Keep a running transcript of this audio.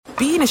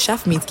being a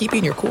chef means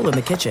keeping your cool in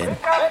the kitchen.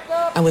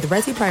 And with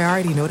Resi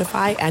Priority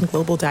Notify and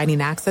Global Dining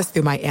Access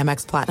through my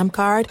Amex Platinum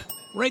card,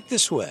 right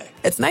this way.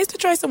 It's nice to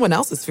try someone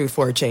else's food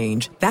for a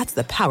change. That's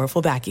the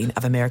powerful backing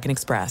of American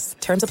Express.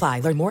 Terms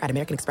apply. Learn more at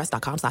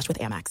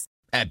americanexpress.com/withAmex.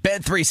 At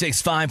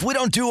Bet365, we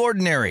don't do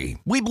ordinary.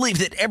 We believe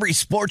that every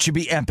sport should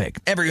be epic.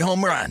 Every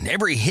home run,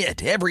 every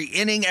hit, every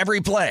inning, every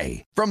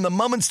play. From the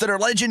moments that are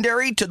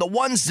legendary to the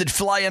ones that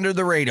fly under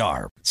the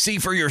radar. See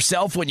for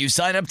yourself when you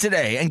sign up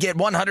today and get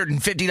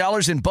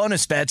 $150 in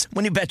bonus bets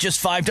when you bet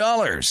just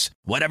 $5.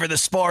 Whatever the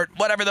sport,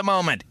 whatever the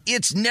moment,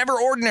 it's never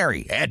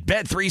ordinary at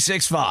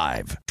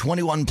Bet365.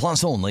 21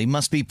 plus only.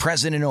 Must be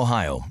present in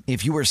Ohio.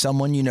 If you or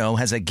someone you know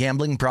has a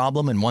gambling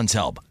problem and wants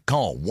help,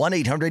 call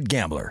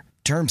 1-800-GAMBLER.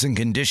 Terms and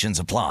conditions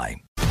apply.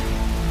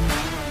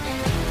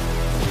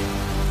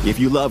 If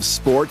you love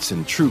sports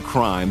and true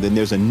crime, then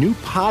there's a new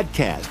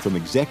podcast from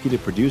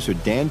executive producer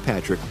Dan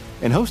Patrick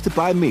and hosted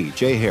by me,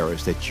 Jay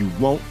Harris, that you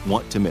won't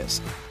want to miss.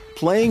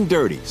 Playing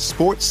Dirty: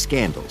 Sports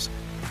Scandals.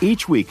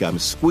 Each week, I'm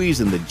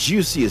squeezing the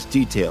juiciest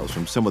details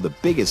from some of the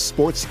biggest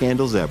sports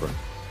scandals ever.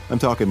 I'm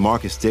talking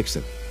Marcus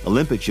Dixon,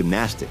 Olympic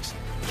gymnastics,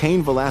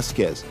 Cain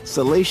Velasquez,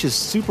 salacious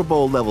Super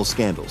Bowl-level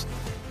scandals.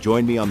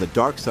 Join me on the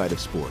dark side of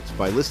sports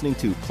by listening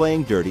to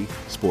Playing Dirty: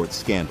 Sports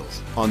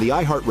Scandals on the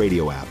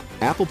iHeartRadio app,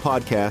 Apple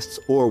Podcasts,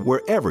 or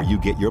wherever you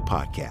get your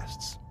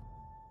podcasts.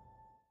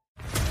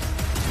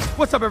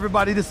 What's up,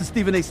 everybody? This is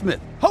Stephen A.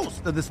 Smith,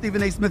 host of the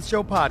Stephen A. Smith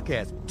Show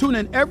podcast. Tune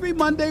in every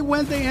Monday,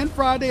 Wednesday, and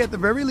Friday at the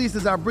very least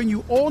as I bring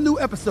you all new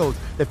episodes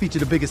that feature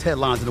the biggest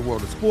headlines in the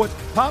world of sports,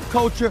 pop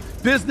culture,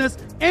 business,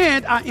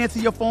 and I answer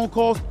your phone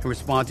calls and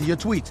respond to your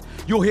tweets.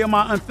 You'll hear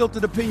my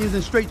unfiltered opinions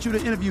and straight-shooter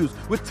interviews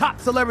with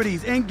top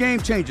celebrities and game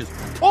changers.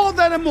 All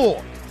that and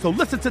more. So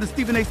listen to the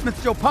Stephen A.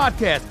 Smith Show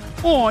podcast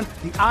on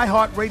the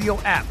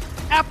iHeartRadio app,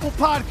 Apple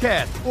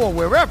Podcasts, or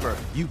wherever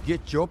you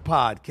get your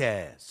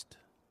podcast.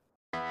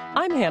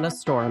 I'm Hannah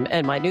Storm,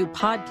 and my new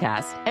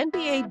podcast,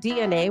 NBA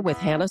DNA with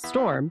Hannah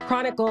Storm,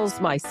 chronicles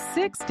my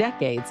 6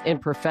 decades in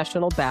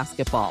professional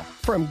basketball.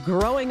 From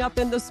growing up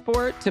in the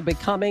sport to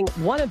becoming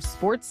one of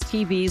sports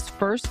TV's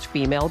first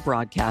female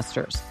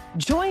broadcasters.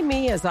 Join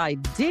me as I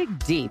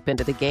dig deep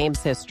into the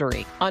game's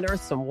history,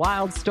 unearth some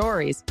wild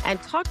stories, and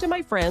talk to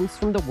my friends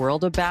from the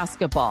world of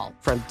basketball,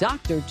 from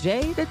Dr.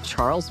 J to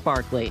Charles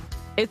Barkley.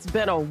 It's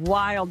been a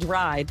wild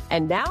ride,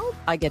 and now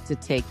I get to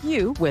take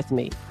you with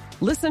me.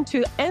 Listen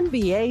to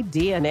NBA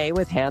DNA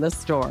with Hannah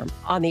Storm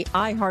on the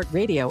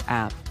iHeartRadio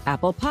app,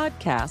 Apple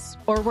Podcasts,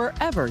 or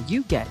wherever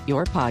you get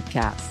your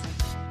podcasts.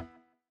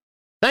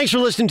 Thanks for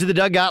listening to the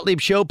Doug Gottlieb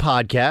Show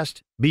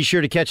podcast. Be sure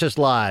to catch us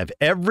live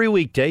every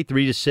weekday,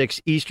 3 to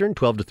 6 Eastern,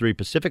 12 to 3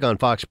 Pacific on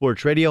Fox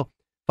Sports Radio.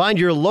 Find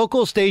your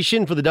local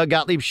station for the Doug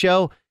Gottlieb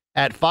Show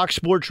at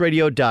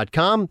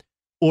foxsportsradio.com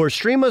or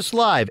stream us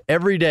live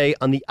every day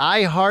on the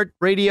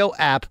iHeartRadio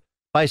app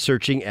by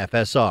searching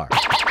FSR.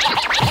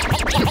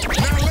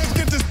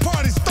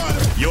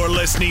 You're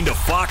listening to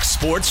Fox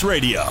Sports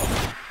Radio.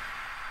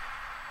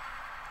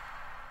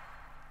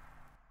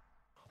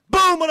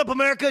 Boom! What up,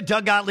 America?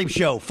 Doug Gottlieb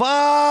Show,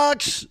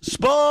 Fox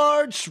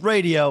Sports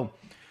Radio.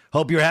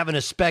 Hope you're having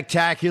a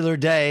spectacular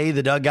day.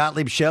 The Doug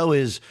Gottlieb Show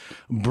is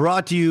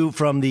brought to you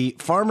from the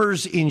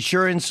Farmers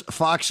Insurance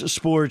Fox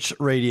Sports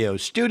Radio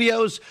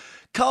studios.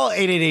 Call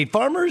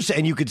 888-FARMERS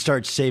and you can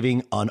start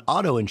saving on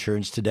auto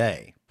insurance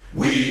today.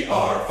 We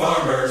are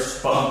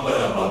farmers. Bum,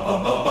 ba-dum, bum,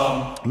 bum, bum,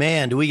 bum.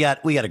 Man, we got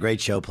a great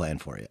show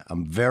planned for you.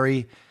 I'm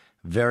very,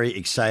 very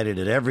excited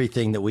at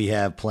everything that we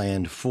have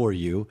planned for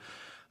you.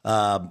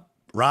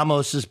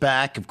 Ramos is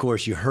back. Of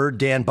course, you heard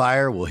Dan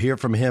Byer. We'll hear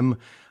from him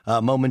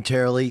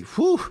momentarily.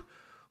 Whew,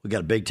 we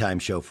got a big time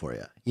show for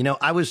you. You know,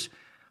 I was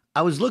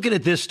looking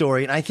at this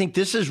story, and I think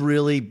this has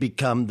really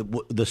become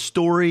the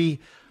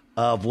story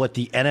of what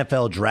the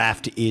NFL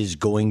draft is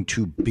going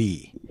to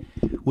be,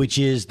 which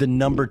is the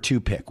number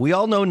 2 pick. We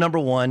all know number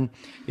 1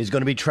 is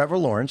going to be Trevor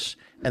Lawrence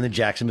and the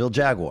Jacksonville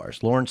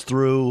Jaguars. Lawrence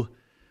threw,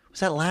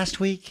 was that last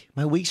week?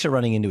 My weeks are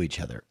running into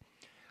each other.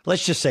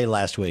 Let's just say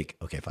last week.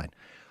 Okay, fine.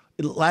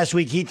 Last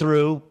week he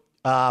threw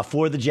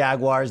for the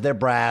Jaguars, their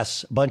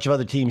brass. A bunch of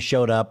other teams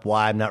showed up.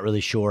 Why? I'm not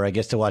really sure. I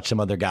guess to watch some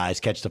other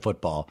guys catch the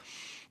football.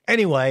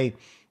 Anyway,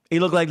 he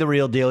looked like the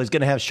real deal. He's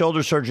going to have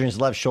shoulder surgery in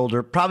his left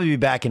shoulder, probably be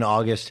back in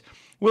August.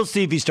 We'll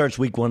see if he starts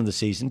week 1 of the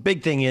season.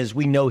 Big thing is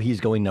we know he's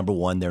going number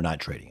 1. They're not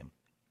trading him.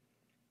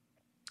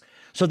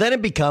 So then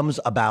it becomes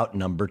about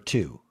number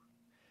 2.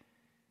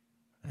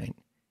 Right?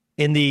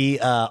 In the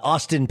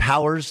Austin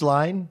Powers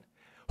line,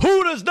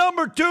 who does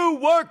number 2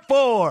 work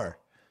for?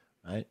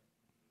 Right?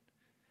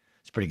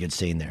 It's a pretty good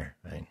scene there.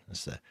 Right?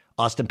 That's the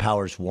Austin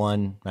Powers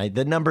 1. Right?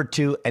 The number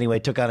 2, anyway,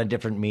 took on a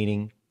different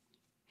meaning.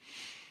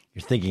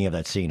 You're thinking of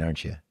that scene,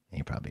 aren't you?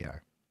 You probably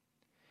are.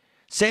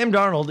 Sam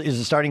Darnold is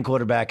the starting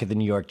quarterback of the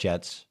New York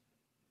Jets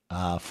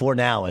for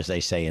now, as they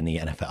say in the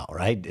NFL,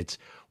 right? It's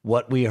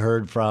what we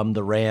heard from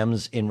the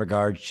Rams in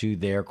regards to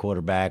their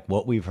quarterback,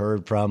 what we've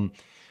heard from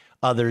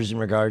others in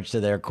regards to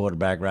their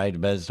quarterback, right?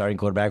 Best starting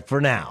quarterback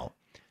for now.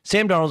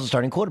 Sam Darnold's the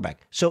starting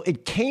quarterback. So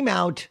it came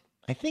out,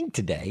 I think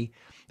today,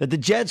 that the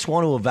Jets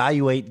want to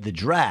evaluate the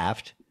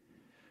draft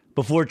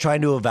before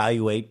trying to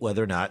evaluate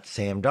whether or not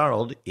Sam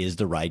Darnold is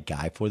the right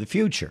guy for the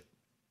future.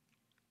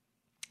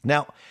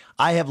 Now,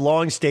 I have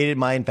long stated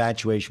my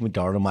infatuation with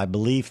Darnold, my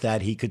belief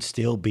that he could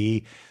still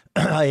be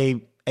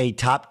a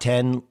top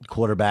 10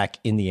 quarterback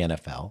in the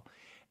NFL.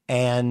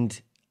 And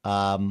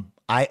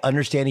I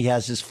understand he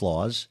has his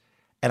flaws,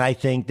 and I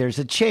think there's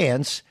a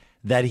chance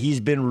that he's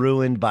been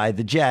ruined by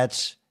the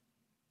Jets.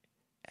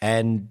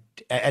 And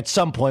at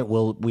some point,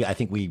 I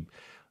think we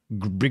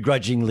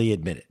begrudgingly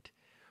admit it.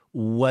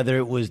 Whether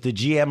it was the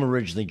GM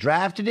originally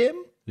drafted him,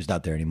 who's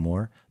not there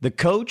anymore, the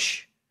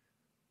coach,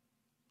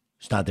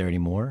 who's not there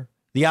anymore,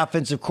 the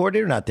offensive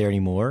coordinator, not there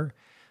anymore,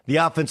 the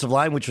offensive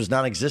line, which was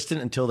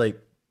non-existent until they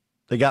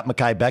got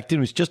Mekhi Becton,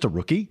 who's just a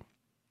rookie,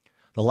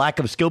 the lack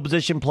of skill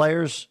position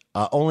players,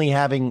 only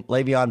having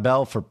Le'Veon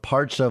Bell for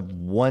parts of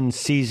one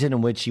season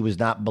in which he was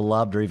not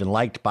beloved or even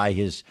liked by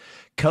his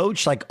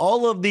coach, like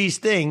all of these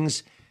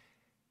things.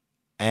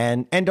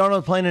 And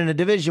Darnold playing in a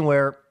division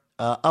where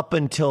up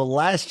until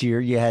last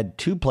year, you had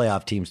 2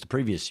 playoff teams the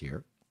previous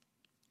year.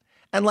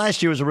 And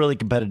last year was a really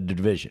competitive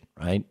division,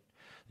 right?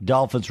 The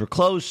Dolphins were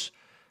close.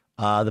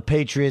 The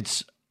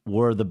Patriots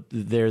were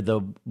they're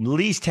the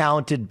least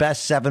talented,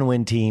 best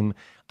 7-win team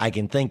I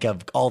can think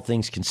of, all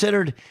things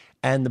considered.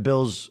 And the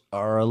Bills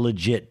are a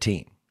legit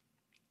team.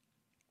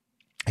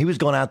 He was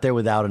going out there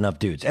without enough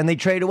dudes. And they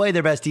traded away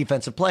their best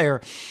defensive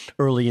player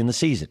early in the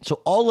season.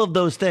 So all of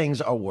those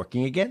things are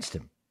working against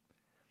him.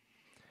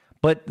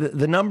 But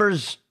the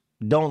numbers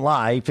don't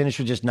lie. He finished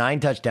with just 9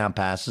 touchdown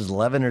passes,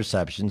 11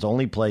 interceptions,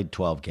 only played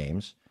 12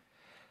 games.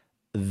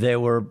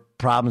 There were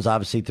problems,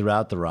 obviously,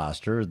 throughout the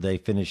roster. They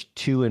finished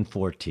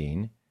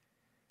 2-14.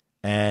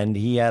 And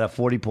he had a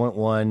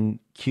 40.1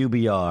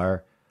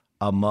 QBR,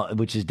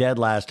 which is dead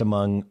last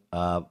among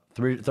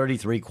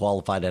 33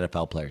 qualified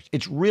NFL players.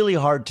 It's really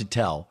hard to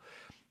tell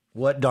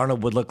what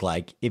Darnold would look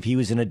like if he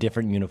was in a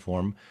different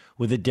uniform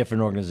with a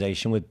different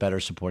organization with better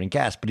supporting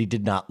cast. But he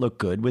did not look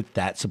good with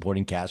that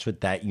supporting cast,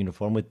 with that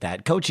uniform, with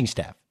that coaching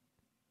staff.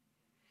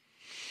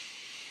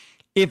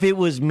 If it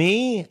was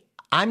me,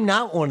 I'm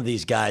not one of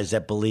these guys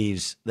that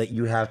believes that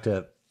you have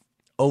to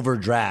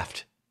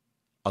overdraft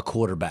a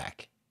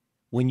quarterback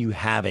when you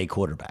have a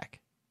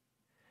quarterback.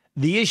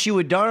 The issue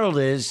with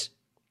Darnold is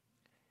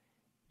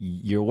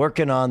you're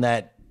working on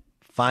that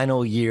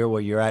final year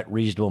where you're at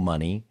reasonable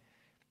money.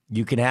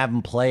 You can have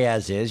him play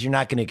as is. You're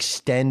not going to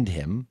extend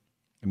him.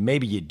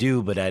 Maybe you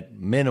do, but at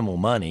minimal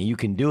money. You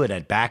can do it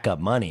at backup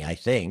money, I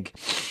think.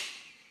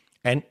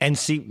 And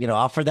see,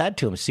 offer that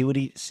to him.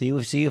 See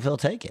if he'll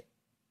take it.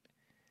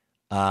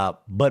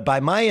 But by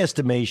my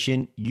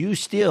estimation, you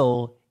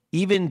still,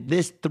 even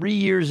this 3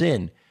 years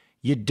in,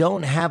 you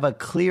don't have a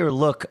clear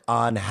look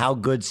on how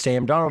good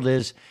Sam Darnold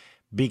is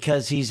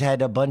because he's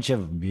had a bunch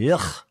of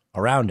yuck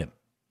around him.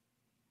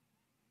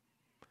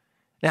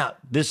 Now,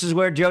 this is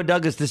where Joe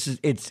Douglas,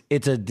 it's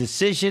a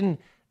decision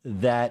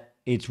that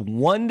it's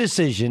one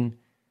decision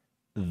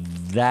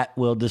that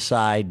will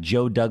decide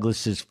Joe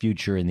Douglas's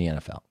future in the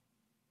NFL.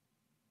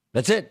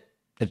 That's it.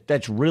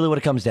 That's really what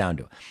it comes down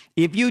to.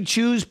 If you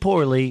choose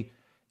poorly,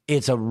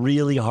 it's a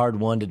really hard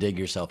one to dig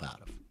yourself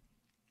out of.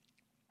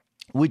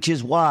 Which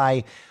is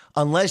why,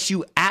 unless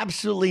you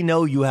absolutely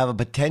know you have a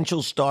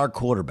potential star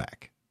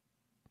quarterback,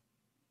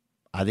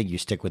 I think you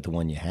stick with the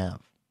one you have.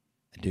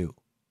 I do.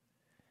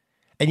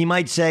 And you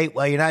might say,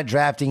 well, you're not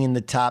drafting in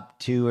the top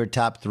 2 or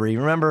top 3.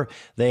 Remember,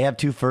 they have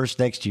 2 firsts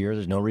next year.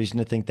 There's no reason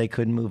to think they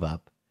couldn't move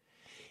up.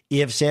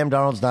 If Sam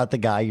Darnold's not the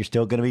guy, you're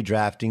still going to be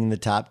drafting in the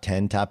top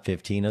 10, top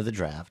 15 of the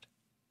draft.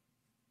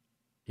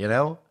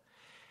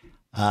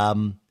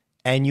 And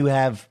you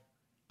have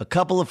a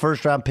couple of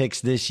first-round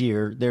picks this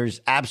year. There's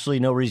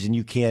absolutely no reason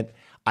you can't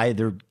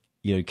either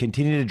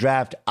continue to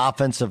draft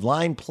offensive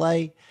line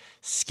play,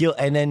 skill,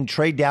 and then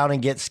trade down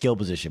and get skill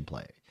position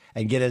play.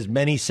 And get as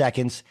many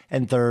seconds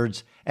and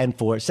thirds and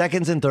fourths.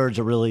 Seconds and thirds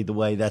are really the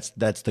way, that's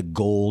the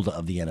gold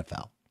of the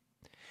NFL.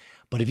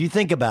 But if you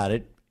think about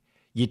it,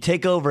 you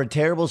take over a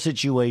terrible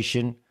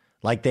situation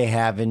like they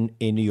have in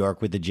New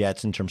York with the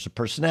Jets in terms of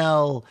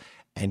personnel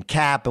and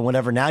cap and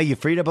whatever. Now you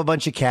freed up a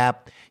bunch of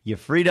cap, you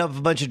freed up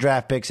a bunch of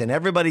draft picks, and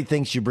everybody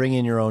thinks you bring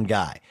in your own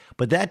guy.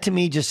 But that to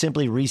me just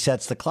simply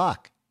resets the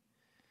clock.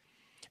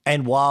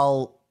 And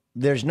while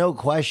there's no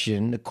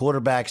question the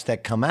quarterbacks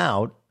that come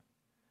out,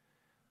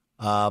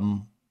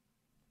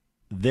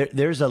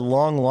 there's a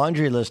long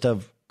laundry list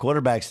of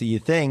quarterbacks that you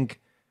think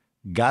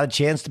got a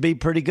chance to be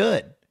pretty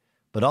good.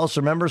 But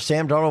also remember,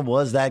 Sam Darnold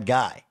was that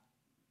guy.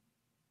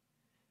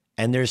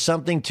 And there's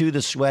something to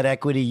the sweat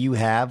equity you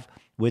have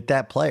with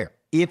that player.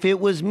 If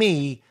it was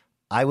me,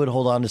 I would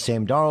hold on to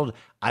Sam Darnold.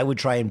 I would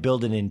try and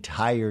build an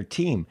entire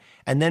team.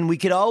 And then we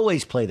could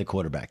always play the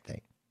quarterback thing.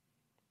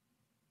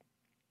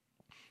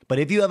 But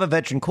if you have a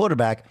veteran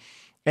quarterback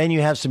and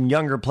you have some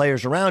younger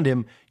players around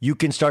him, you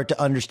can start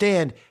to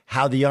understand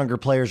how the younger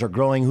players are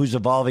growing, who's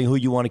evolving, who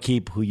you want to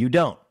keep, who you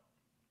don't.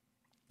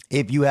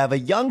 If you have a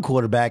young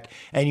quarterback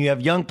and you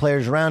have young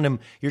players around him,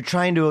 you're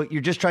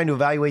just trying to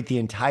evaluate the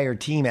entire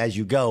team as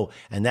you go,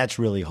 and that's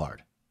really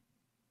hard.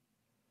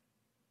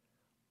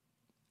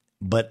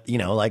 But,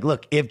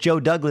 look, if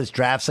Joe Douglas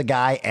drafts a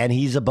guy and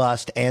he's a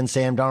bust and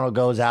Sam Darnold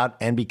goes out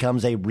and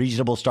becomes a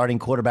reasonable starting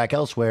quarterback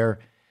elsewhere,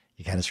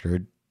 you're kind of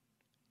screwed.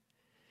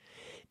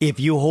 If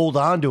you hold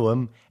on to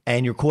him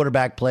and your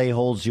quarterback play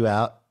holds you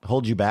back,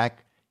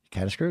 you're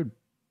kind of screwed.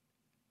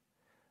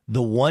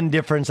 The one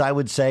difference I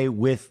would say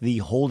with the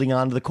holding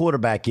on to the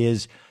quarterback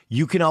is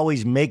you can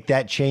always make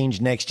that change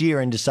next year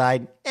and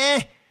decide,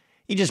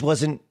 he just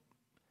wasn't,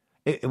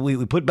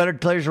 we put better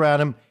players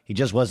around him, he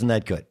just wasn't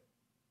that good.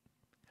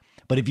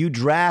 But if you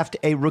draft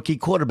a rookie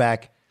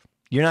quarterback,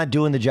 you're not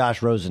doing the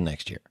Josh Rosen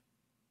next year.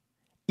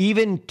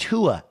 Even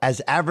Tua,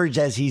 as average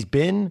as he's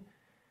been,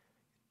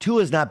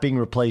 Tua's not being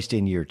replaced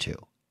in year 2.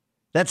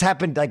 That's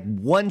happened like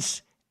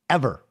once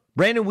ever.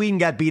 Brandon Weeden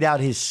got beat out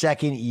his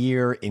second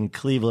year in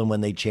Cleveland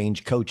when they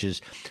changed coaches.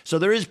 So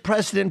there is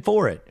precedent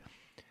for it.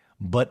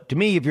 But to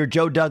me, if you're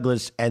Joe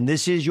Douglas and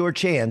this is your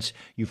chance,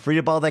 you freed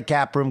up all that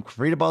cap room,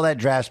 freed up all that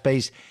draft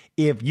space.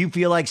 If you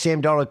feel like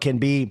Sam Darnold can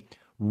be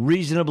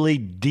reasonably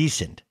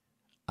decent,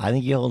 I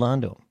think you hold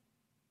on to him.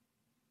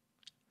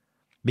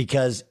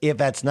 Because if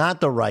that's not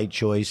the right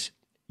choice,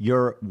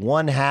 you're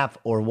one half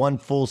or one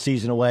full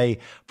season away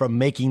from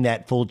making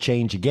that full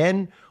change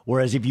again.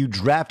 Whereas if you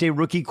draft a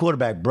rookie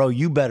quarterback, bro,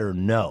 you better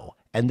know.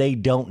 And they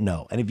don't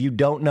know. And if you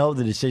don't know,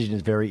 the decision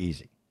is very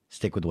easy.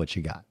 Stick with what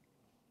you got.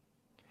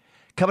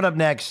 Coming up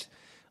next,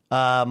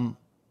 the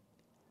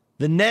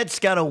Nets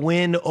got a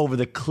win over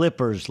the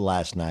Clippers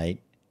last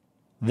night.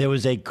 There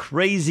was a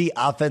crazy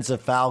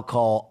offensive foul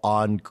call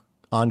on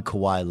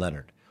Kawhi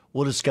Leonard.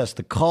 We'll discuss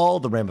the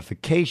call, the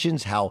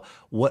ramifications,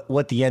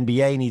 what the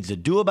NBA needs to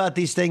do about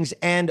these things,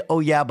 and, oh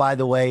yeah, by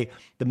the way,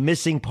 the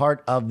missing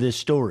part of this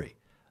story.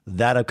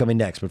 That upcoming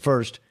next. But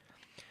first,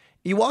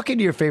 you walk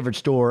into your favorite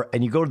store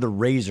and you go to the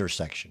razor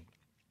section.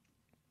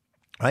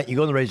 Right? You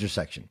go to the razor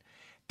section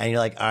and you're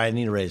like, all right, I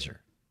need a razor.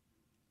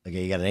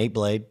 Okay, you got an 8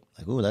 blade.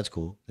 Like, ooh, that's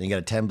cool. Then you got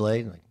a 10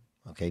 blade. Like,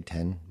 okay,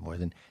 10 more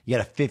than. You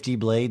got a 50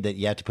 blade that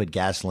you have to put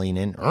gasoline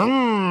in.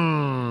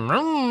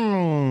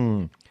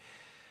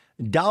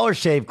 Dollar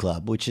Shave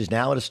Club, which is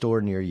now at a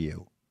store near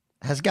you,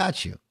 has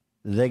got you.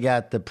 They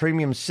got the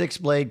premium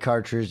 6-blade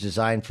cartridge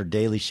designed for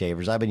daily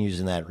shavers. I've been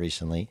using that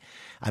recently.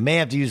 I may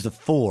have to use the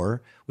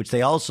 4, which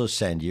they also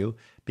send you,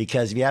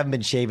 because if you haven't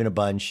been shaving a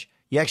bunch,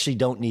 you actually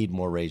don't need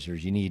more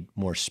razors. You need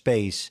more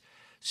space.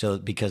 So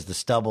because the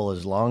stubble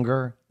is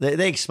longer.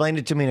 They explained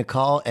it to me in a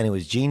call, and it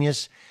was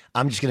genius.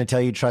 I'm just going to tell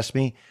you, trust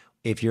me,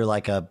 if you're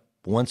like a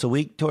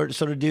once-a-week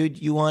sort of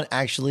dude, you want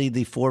actually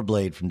the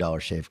 4-blade from Dollar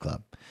Shave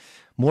Club.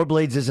 More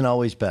blades isn't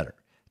always better.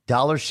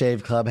 Dollar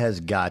Shave Club has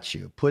got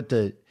you.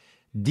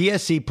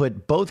 DSC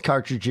put both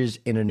cartridges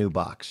in a new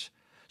box.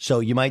 So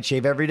you might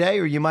shave every day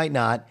or you might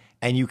not,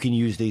 and you can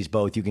use these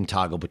both. You can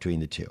toggle between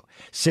the two.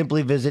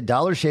 Simply visit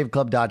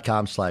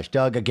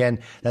dollarshaveclub.com/Doug. Again,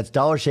 that's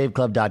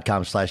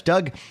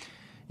dollarshaveclub.com/Doug.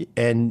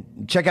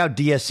 And check out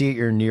DSC at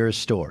your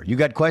nearest store. You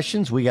got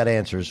questions? We got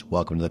answers.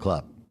 Welcome to the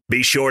club.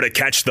 Be sure to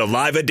catch the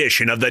live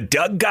edition of the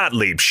Doug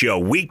Gottlieb Show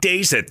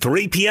weekdays at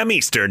 3 p.m.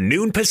 Eastern,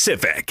 noon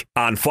Pacific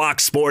on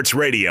Fox Sports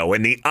Radio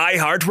and the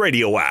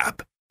iHeartRadio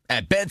app.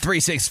 At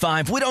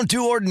Bet365, we don't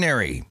do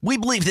ordinary. We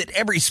believe that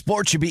every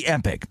sport should be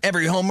epic.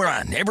 Every home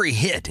run, every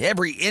hit,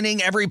 every inning,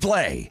 every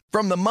play.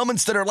 From the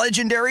moments that are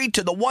legendary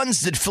to the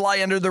ones that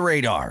fly under the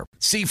radar.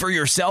 See for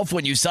yourself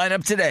when you sign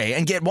up today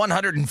and get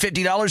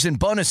 $150 in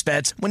bonus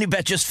bets when you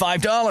bet just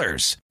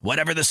 $5.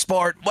 Whatever the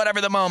sport, whatever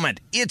the moment,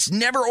 it's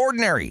never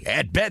ordinary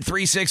at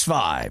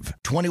Bet365.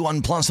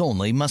 21 plus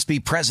only. Must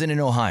be present in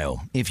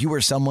Ohio. If you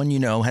or someone you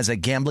know has a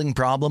gambling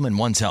problem and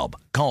wants help,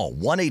 call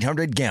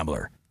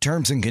 1-800-GAMBLER.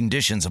 Terms and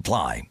conditions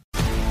apply.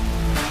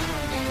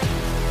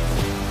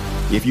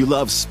 If you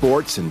love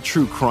sports and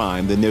true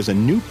crime, then there's a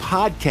new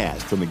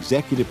podcast from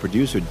executive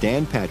producer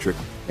Dan Patrick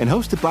and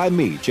hosted by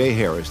me, Jay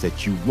Harris,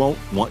 that you won't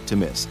want to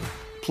miss.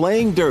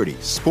 Playing Dirty: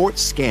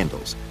 Sports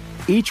Scandals.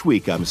 Each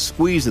week, I'm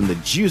squeezing the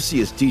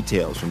juiciest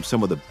details from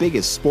some of the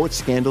biggest sports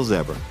scandals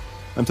ever.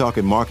 I'm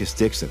talking Marcus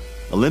Dixon,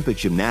 Olympic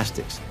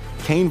gymnastics,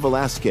 Cain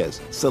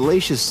Velasquez,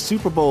 salacious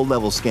Super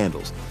Bowl-level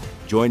scandals.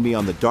 Join me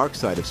on the dark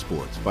side of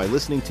sports by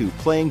listening to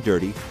Playing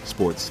Dirty: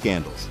 Sports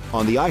Scandals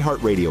on the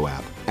iHeartRadio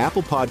app,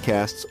 Apple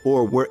Podcasts,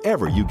 or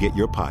wherever you get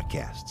your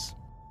podcasts.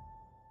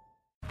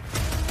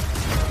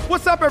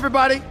 What's up,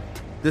 everybody?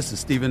 This is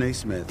Stephen A.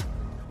 Smith.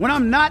 When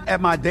I'm not at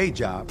my day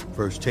job,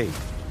 First Take,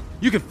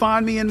 you can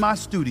find me in my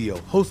studio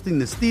hosting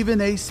the Stephen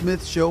A.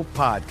 Smith Show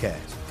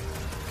podcast.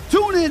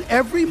 Tune in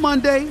every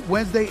Monday,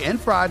 Wednesday, and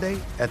Friday,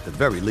 at the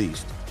very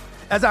least,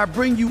 as I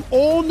bring you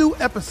all new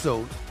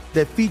episodes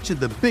that feature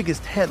the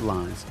biggest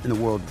headlines in the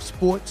world of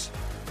sports,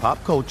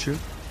 pop culture,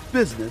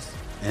 business,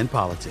 and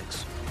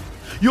politics.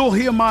 You'll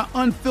hear my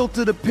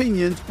unfiltered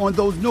opinions on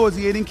those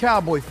nauseating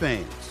Cowboy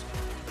fans,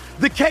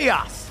 the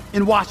chaos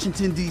in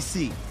Washington,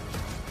 D.C.,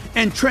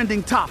 and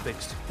trending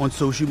topics on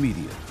social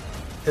media,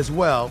 as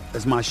well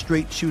as my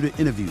straight shooter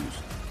interviews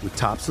with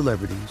top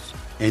celebrities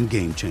and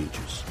game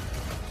changers.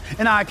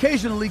 And I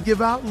occasionally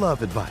give out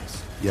love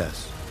advice.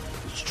 Yes,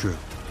 it's true.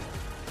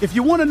 If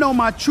you want to know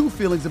my true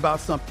feelings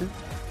about something,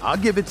 I'll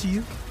give it to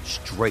you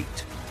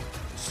straight.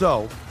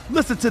 So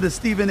Listen to the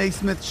Stephen A.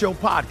 Smith Show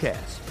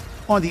podcast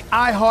on the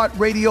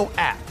iHeartRadio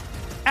app,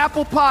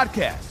 Apple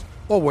Podcasts,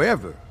 or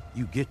wherever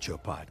you get your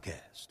podcast.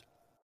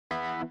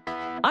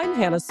 I'm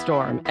Hannah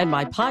Storm, and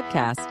my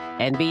podcast,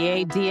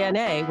 NBA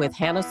DNA with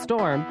Hannah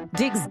Storm,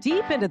 digs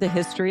deep into the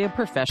history of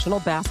professional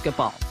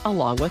basketball,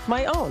 along with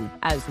my own,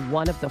 as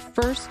one of the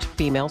first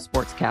female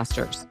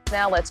sportscasters.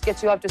 Now let's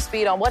get you up to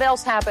speed on what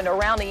else happened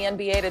around the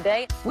NBA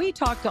today. We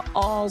talk to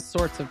all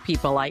sorts of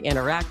people I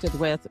interacted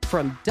with,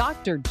 from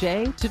Dr.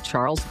 J to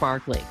Charles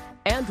Barkley,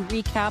 and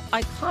recap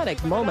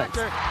iconic moments.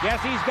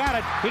 Yes, he's got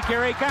it.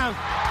 Here he comes.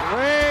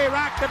 Way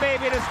rock the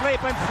baby to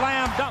sleep and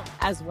slam dunk.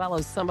 As well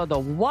as some of the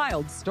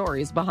wild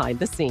stories behind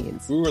the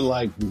scenes. We were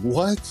like,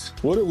 what?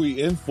 What are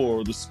we in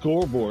for? The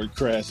scoreboard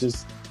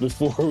crashes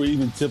before we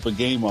even tip a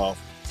game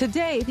off.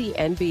 Today, the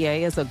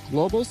NBA is a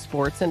global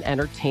sports and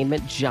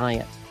entertainment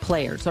giant.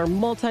 Players are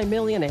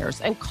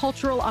multimillionaires and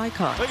cultural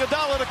icons.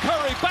 Iguodala to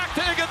Curry, back to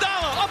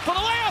Iguodala, up for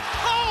the layup.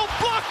 Oh,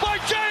 blocked by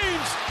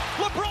James.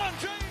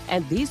 LeBron James.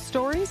 And these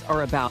stories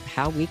are about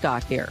how we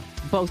got here,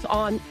 both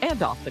on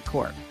and off the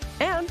court.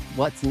 And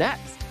what's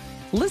next?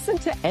 Listen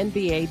to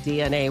NBA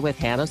DNA with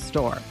Hannah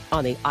Storm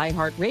on the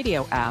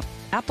iHeartRadio app,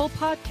 Apple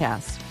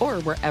Podcasts,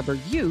 or wherever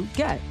you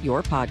get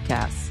your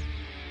podcasts.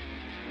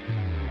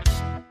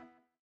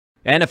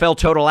 NFL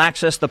Total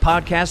Access, the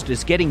podcast,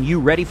 is getting you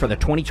ready for the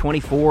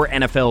 2024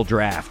 NFL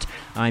Draft.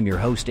 I'm your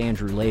host,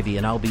 Andrew Levy,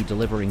 and I'll be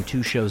delivering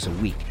 2 shows a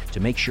week to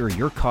make sure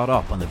you're caught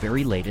up on the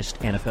very latest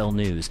NFL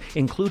news,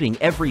 including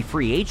every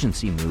free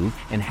agency move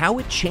and how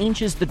it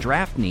changes the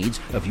draft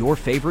needs of your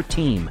favorite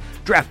team.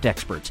 Draft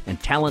experts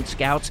and talent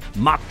scouts,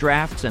 mock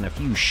drafts, and a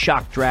few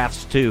shock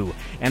drafts, too.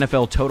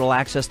 NFL Total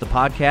Access, the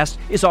podcast,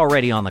 is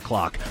already on the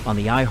clock on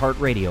the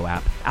iHeartRadio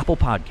app, Apple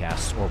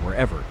Podcasts, or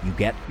wherever you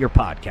get your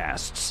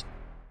podcasts.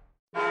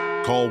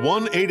 Call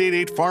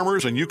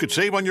 1-888-FARMERS and you could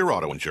save on your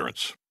auto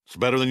insurance. It's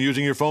better than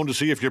using your phone to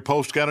see if your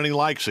post got any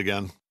likes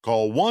again.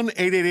 Call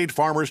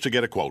 1-888-FARMERS to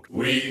get a quote.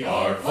 We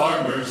are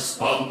farmers.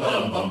 Bum,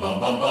 bum, bum, bum,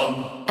 bum,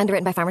 bum.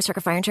 Underwritten by Farmers Trucker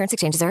Fire Insurance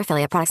Exchanges or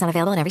affiliate. Products not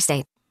available in every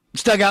state.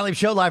 It's Doug Gottlieb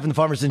Show, live from the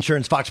Farmers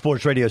Insurance Fox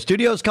Sports Radio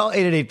studios. Call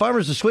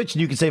 888-FARMERS to switch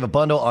and you can save a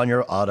bundle on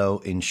your auto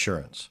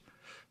insurance.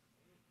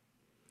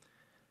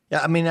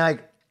 Yeah, I mean,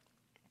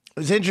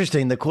 it's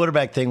interesting, the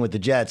quarterback thing with the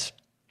Jets.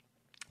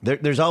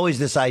 There's always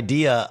this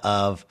idea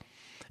of,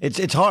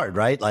 it's hard,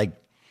 right? Like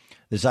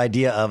this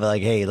idea of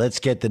like, hey, let's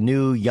get the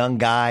new young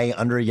guy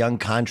under a young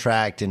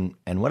contract and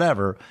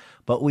whatever.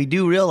 But we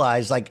do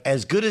realize, like,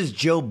 as good as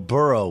Joe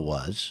Burrow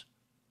was,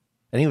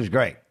 and he was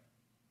great,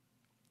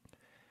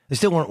 they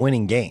still weren't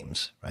winning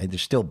games, right? They're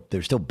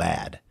still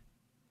bad.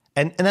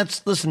 And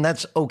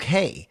that's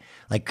okay.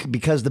 Like,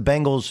 because the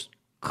Bengals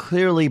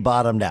clearly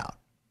bottomed out.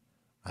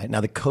 Right? Now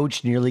the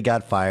coach nearly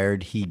got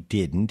fired. He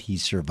didn't. He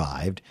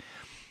survived.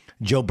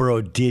 Joe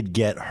Burrow did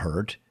get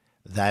hurt.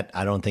 That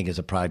I don't think is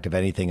a product of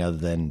anything other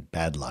than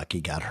bad luck. He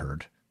got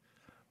hurt,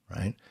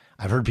 right?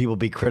 I've heard people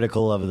be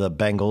critical of the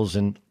Bengals,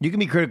 and you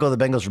can be critical of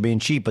the Bengals for being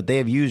cheap, but they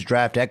have used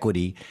draft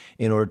equity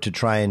in order to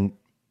try and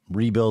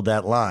rebuild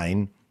that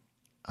line.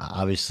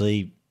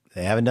 Obviously,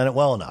 they haven't done it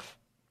well enough.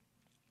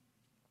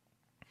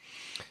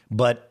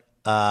 But,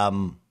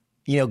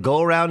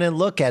 go around and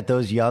look at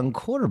those young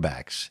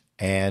quarterbacks,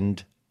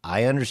 and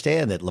I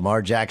understand that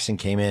Lamar Jackson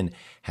came in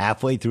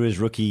halfway through his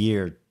rookie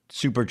year,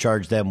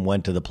 supercharged them,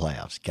 went to the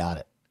playoffs. Got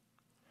it.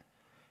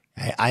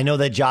 I know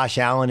that Josh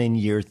Allen in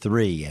year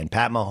 3 and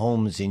Pat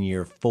Mahomes in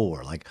year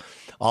 4, like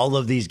all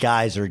of these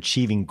guys are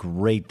achieving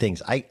great things.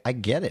 I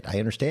get it. I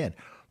understand.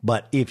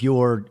 But if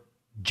you're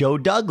Joe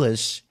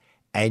Douglas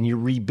and you're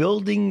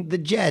rebuilding the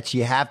Jets,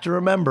 you have to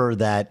remember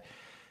that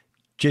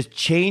just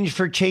change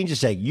for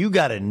change's sake, you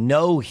got to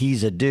know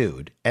he's a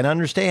dude and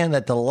understand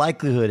that the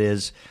likelihood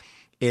is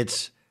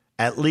it's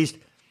at least,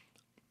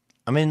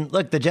 I mean,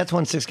 look, the Jets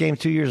won 6 games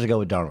 2 years ago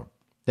with Darnold.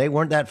 They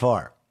weren't that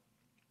far.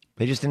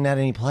 They just didn't have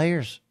any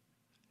players.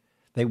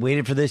 They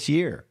waited for this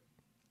year.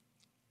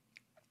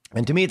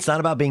 And to me, it's not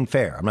about being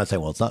fair. I'm not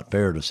saying, well, it's not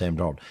fair to Sam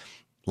Darnold.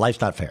 Life's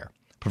not fair.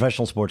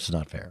 Professional sports is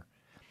not fair.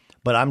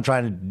 But I'm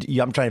trying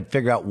to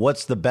figure out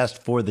what's the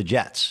best for the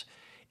Jets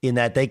in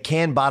that they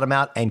can bottom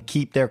out and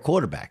keep their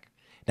quarterback.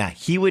 Now,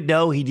 he would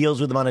know, he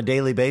deals with them on a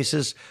daily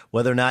basis,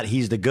 whether or not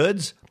he's the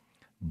goods.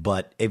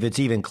 But if it's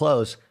even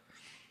close,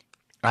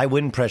 I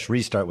wouldn't press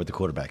restart with the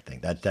quarterback thing.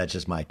 That's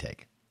just my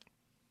take.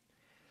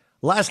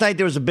 Last night,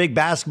 there was a big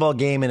basketball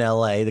game in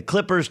L.A. The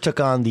Clippers took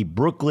on the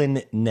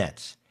Brooklyn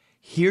Nets.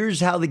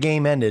 Here's how the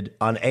game ended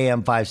on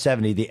AM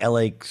 570, the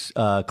L.A.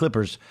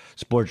 Clippers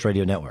Sports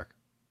Radio Network.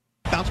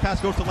 Bounce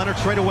pass goes to Leonard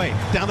straight away.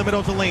 Down the middle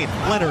of the lane.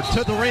 Leonard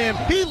to the rim.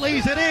 He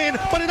lays it in,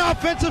 but an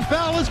offensive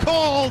foul is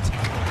called.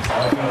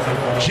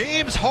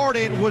 James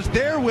Harden was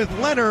there with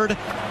Leonard.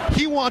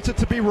 He wants it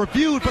to be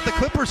reviewed, but the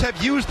Clippers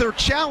have used their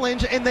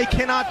challenge, and they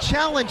cannot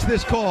challenge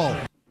this call.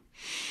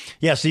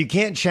 Yeah, so you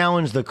can't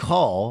challenge the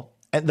call.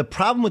 And the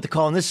problem with the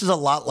call, and this is a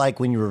lot like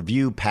when you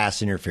review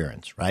pass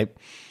interference, right,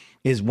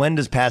 is when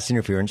does pass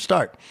interference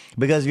start?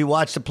 Because if you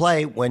watch the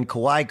play, when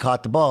Kawhi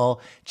caught the ball,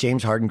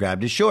 James Harden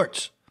grabbed his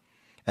shorts.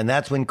 And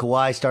that's when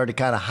Kawhi started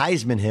to kind of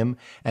Heisman him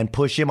and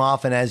push him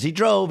off. And as he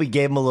drove, he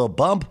gave him a little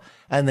bump,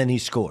 and then he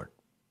scored.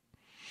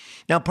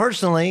 Now,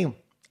 personally,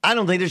 I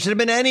don't think there should have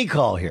been any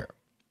call here.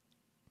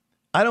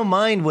 I don't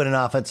mind when an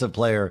offensive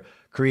player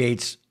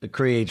creates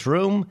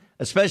room,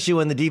 especially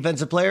when the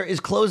defensive player is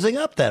closing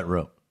up that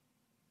room.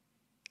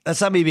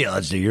 That's not me being,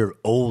 let's do, you're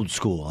old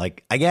school.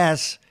 Like, I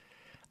guess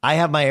I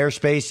have my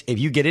airspace. If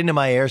you get into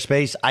my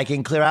airspace, I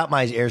can clear out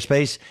my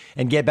airspace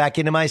and get back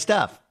into my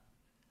stuff.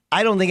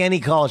 I don't think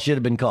any call should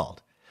have been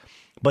called.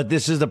 But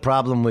this is the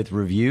problem with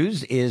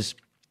reviews is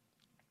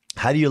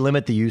how do you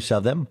limit the use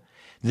of them?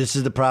 This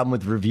is the problem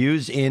with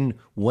reviews in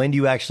when do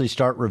you actually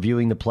start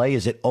reviewing the play?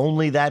 Is it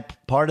only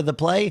that part of the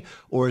play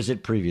or is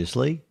it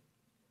previously?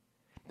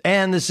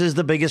 And this is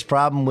the biggest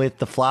problem with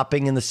the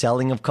flopping and the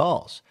selling of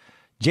calls.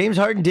 James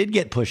Harden did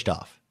get pushed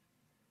off,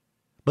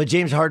 but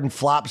James Harden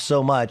flops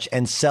so much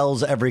and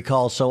sells every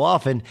call so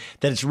often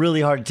that it's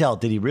really hard to tell.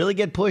 Did he really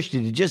get pushed?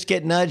 Did he just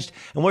get nudged?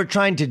 And we're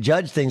trying to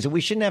judge things that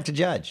we shouldn't have to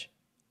judge.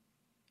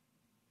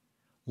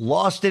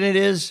 Lost in it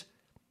is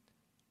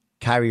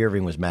Kyrie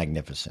Irving was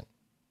magnificent.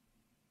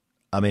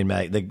 I mean,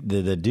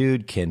 the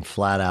dude can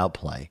flat out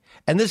play.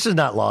 And this is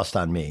not lost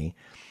on me,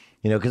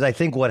 because I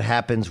think what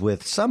happens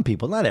with some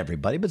people, not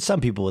everybody, but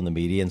some people in the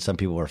media and some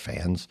people who are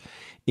fans,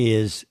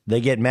 is they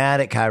get mad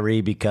at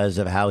Kyrie because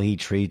of how he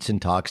treats and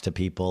talks to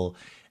people.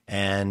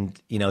 And,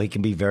 he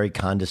can be very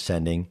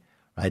condescending,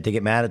 right? They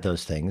get mad at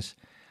those things.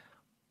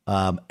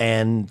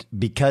 And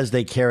because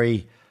they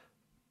carry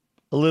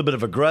a little bit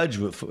of a grudge,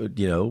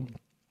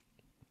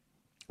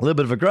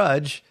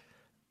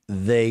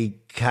 they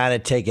kind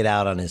of take it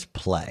out on his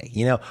play.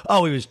 He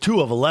was 2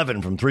 of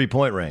 11 from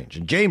 3-point range.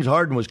 And James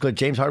Harden was good.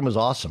 James Harden was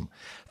awesome.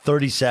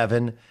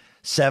 37,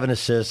 7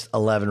 assists,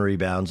 11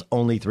 rebounds,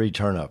 only 3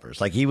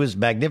 turnovers. Like, he was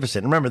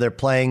magnificent. Remember, they're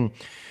playing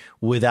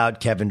without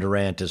Kevin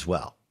Durant as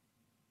well.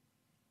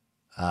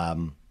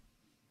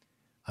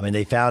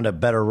 They found a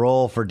better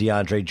role for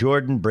DeAndre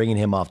Jordan, bringing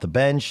him off the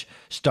bench,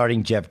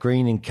 starting Jeff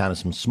Green in kind of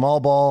some small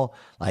ball.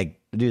 Like,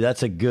 dude,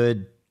 that's a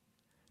good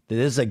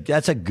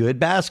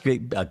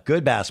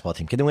basketball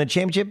team. Can they win a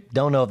championship?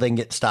 Don't know if they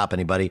can stop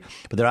anybody,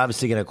 but they're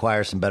obviously going to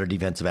acquire some better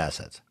defensive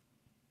assets.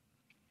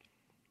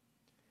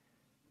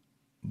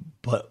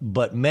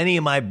 But many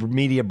of my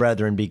media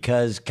brethren,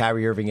 because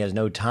Kyrie Irving has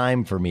no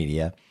time for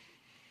media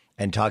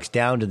and talks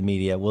down to the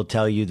media, will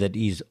tell you that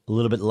he's a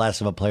little bit less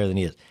of a player than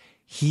he is.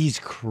 He's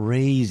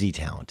crazy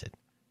talented.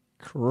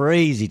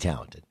 Crazy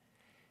talented.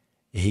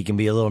 He can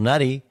be a little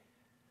nutty.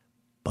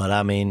 But,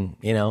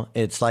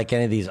 it's like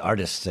any of these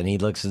artists, and he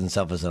looks at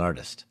himself as an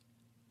artist.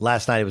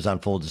 Last night it was on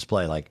full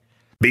display.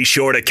 Be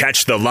sure to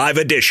catch the live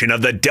edition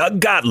of the Doug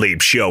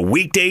Gottlieb Show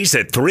weekdays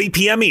at 3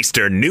 p.m.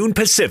 Eastern, noon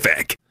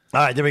Pacific.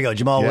 All right, there we go.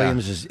 Jamaal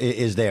Williams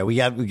is there. We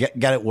got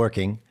it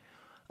working.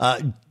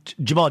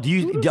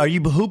 Jamaal, are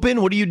you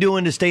hooping? What are you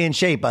doing to stay in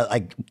shape?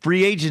 Like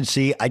free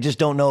agency, I just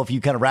don't know if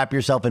you kind of wrap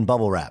yourself in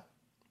bubble wrap.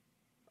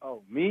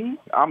 Oh, me?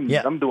 I'm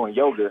doing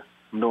yoga.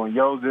 I'm doing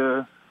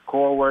yoga,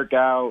 core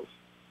workouts.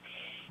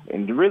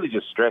 And really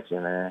just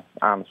stretching, man,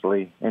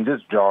 honestly, and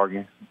just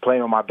jogging,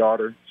 playing with my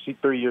daughter. She's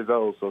 3 years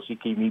old, so she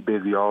keep me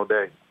busy all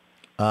day.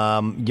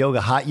 Yoga,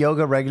 hot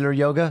yoga, regular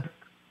yoga?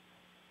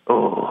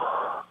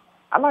 Oh,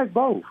 I like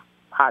both.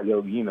 Hot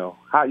yoga,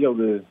 hot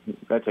yoga,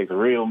 that takes a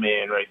real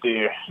man right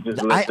there.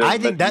 I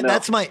think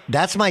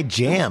that's my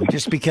jam,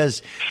 just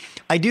because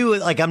I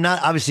do, I'm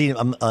not, obviously,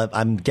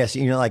 I'm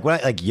guessing,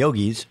 like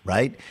yogis,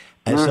 right?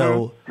 And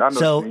so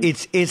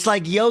it's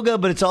like yoga,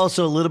 but it's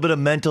also a little bit of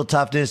mental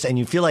toughness, and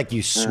you feel like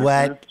you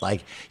sweat.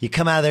 Like you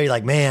come out of there, you're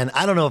like, man,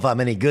 I don't know if I'm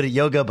any good at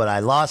yoga, but I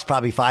lost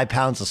probably 5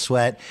 pounds of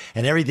sweat,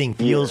 and everything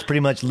feels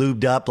pretty much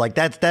lubed up. Like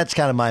that's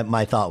kind of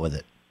my thought with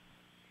it.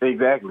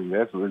 Exactly,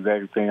 that's the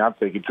exact thing I'm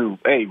thinking too.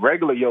 Hey,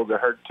 regular yoga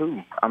hurt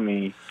too.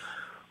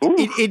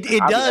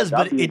 It does,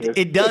 but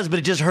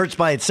it just hurts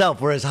by itself.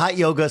 Whereas hot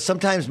yoga,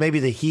 sometimes maybe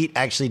the heat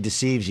actually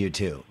deceives you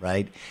too,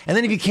 right? And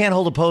then if you can't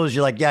hold a pose,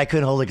 you're like, yeah, I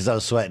couldn't hold it because I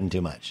was sweating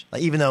too much.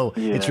 Like, even though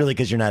it's really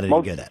because you're not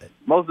any good at it.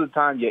 Most of the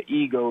time, your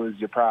ego is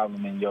your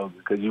problem in yoga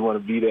because you want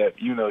to be that,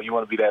 you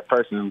want to be that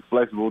person who's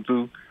flexible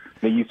too.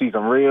 Then you see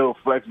some real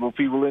flexible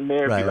people in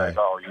there, like,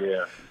 oh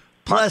yeah.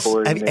 Plus,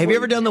 have you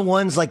ever done the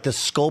ones like the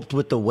sculpt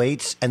with the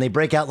weights and they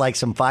break out like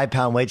some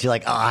 5-pound weights? You're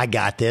like, oh, I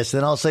got this.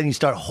 Then all of a sudden you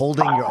start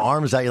holding your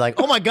arms out. You're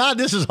like, oh, my God,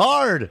 this is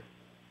hard.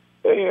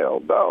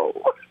 Hell no.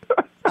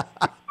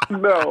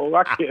 No,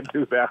 I can't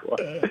do that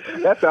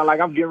one. That sounds like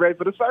I'm getting ready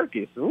for the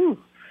circus. Ooh,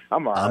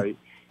 I'm all right.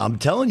 I'm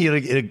telling you,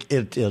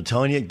 it'll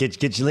tell you,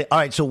 get you. All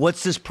right, so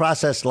what's this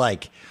process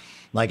like?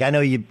 Like, I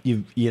know you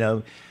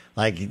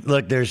like,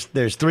 look, there's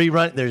 3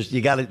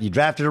 you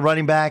drafted a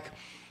running back.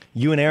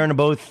 You and Aaron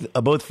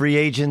are both free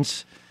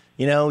agents.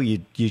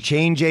 You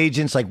change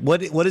agents. Like,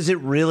 what is it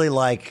really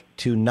like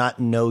to not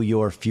know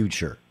your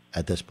future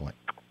at this point?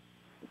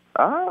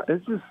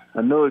 It's just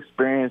a new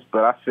experience,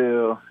 but I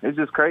feel it's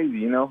just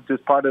crazy,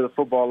 just part of the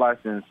football life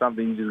and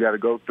something you just got to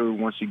go through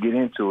once you get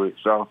into it.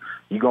 So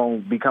you're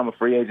going to become a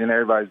free agent.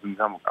 Everybody's is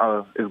going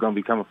to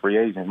become a free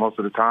agent most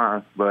of the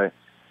time. But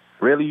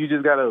really, you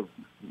just got to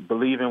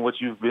believe in what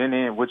you've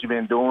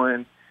been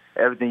doing,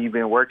 everything you've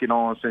been working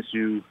on since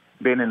you've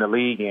been in the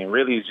league, and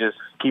really just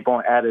keep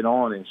on adding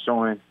on and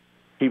showing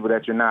people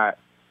that you're not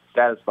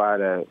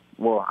satisfied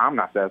I'm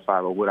not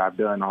satisfied with what I've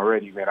done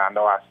already, man. I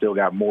know I still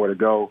got more to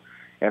go,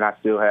 and I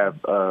still have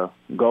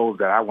goals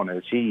that I want to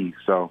achieve.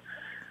 So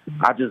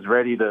I'm just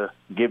ready to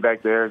get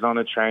back to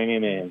Arizona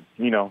training and,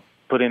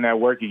 put in that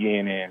work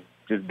again and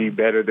just be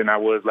better than I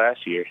was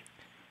last year.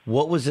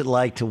 What was it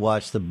like to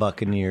watch the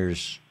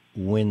Buccaneers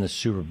win the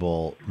Super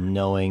Bowl,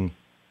 knowing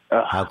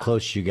how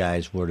close you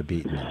guys were to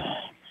beating them?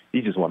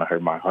 You just want to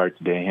hurt my heart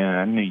today, huh?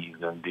 I knew you were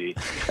going to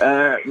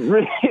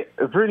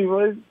do. Pretty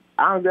much.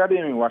 I didn't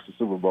even watch the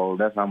Super Bowl.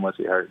 That's how much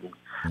it hurt me.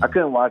 I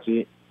couldn't watch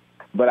it,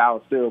 but I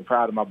was still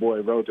proud of my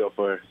boy Rojo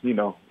for,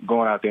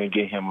 going out there and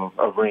getting him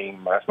a ring.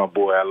 That's my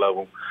boy. I love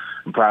him.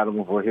 I'm proud of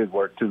him for his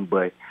work, too.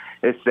 But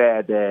it's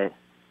sad that,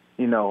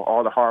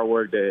 all the hard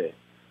work that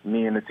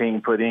me and the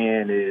team put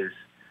in it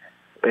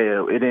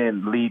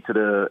didn't lead to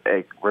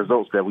the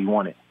results that we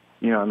wanted.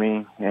 You know what I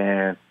mean?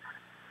 And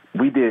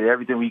we did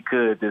everything we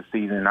could this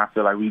season. I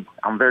feel like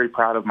I'm very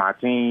proud of my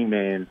team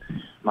and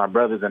my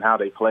brothers and how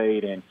they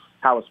played and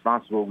how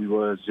responsible we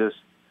was just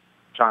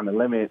trying to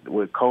limit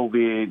with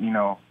COVID,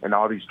 and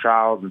all these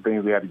trials and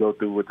things we had to go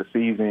through with the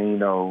season,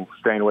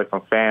 staying away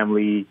from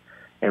family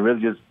and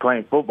really just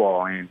playing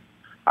football. And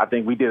I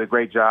think we did a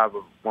great job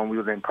of when we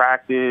was in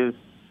practice,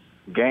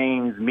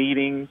 games,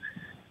 meetings,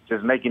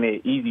 just making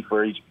it easy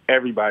for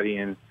everybody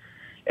and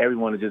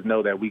everyone to just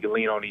know that we can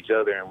lean on each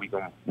other and we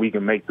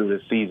can make through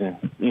this season,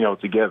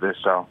 together.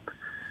 So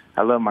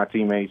I love my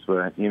teammates,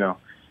 but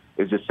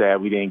it's just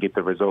sad we didn't get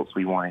the results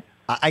we wanted.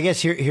 I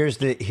guess here's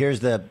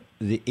the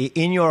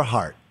in your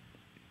heart,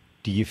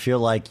 do you feel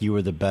like you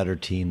were the better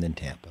team than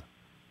Tampa?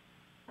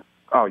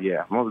 Oh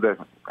yeah, most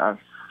definitely. I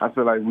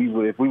feel like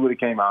if we would have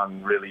came out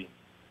and really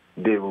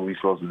did what we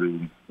supposed to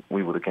do,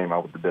 we would have came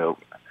out with the belt.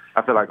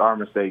 I feel like our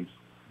mistakes,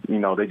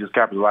 they just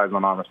capitalized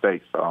on our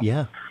mistakes. So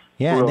yeah.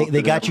 And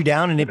they got you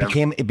down, and it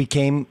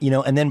became,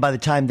 and then by the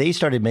time they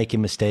started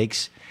making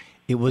mistakes,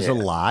 it was a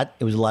lot.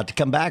 It was a lot to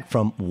come back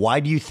from. Why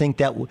do you think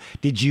that?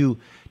 Did you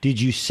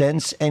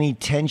sense any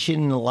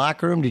tension in the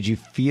locker room? Did you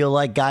feel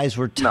like guys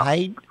were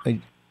tight?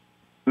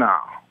 No,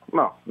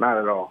 not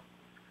at all.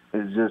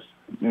 It's just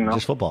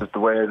just football. Just the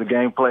way the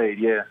game played.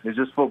 Yeah, it's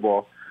just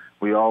football.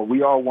 We all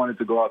wanted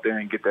to go out there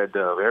and get that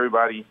dub.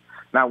 Everybody,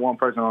 not one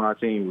person on our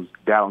team was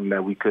doubting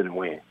that we couldn't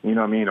win. You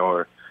know what I mean?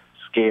 Or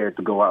scared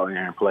to go out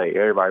there and play.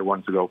 Everybody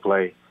wanted to go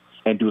play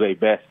and do their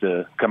best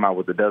to come out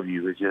with the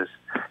W. It just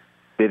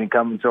didn't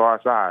come into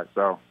our side.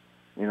 So,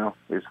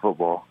 it's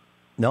football.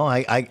 No,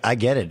 I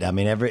get it. I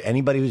mean,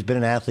 anybody who's been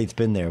an athlete's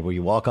been there, where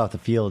you walk off the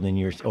field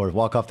or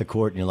walk off the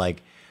court and you're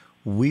like,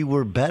 we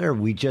were better.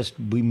 We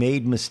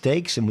made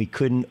mistakes and we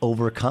couldn't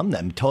overcome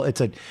them.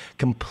 It's a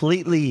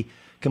completely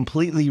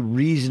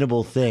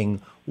reasonable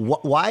thing.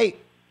 Why?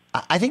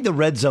 I think the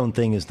red zone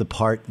thing is the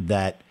part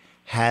that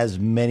has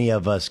many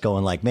of us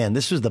going like, man,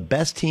 this was the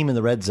best team in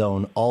the red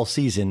zone all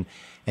season,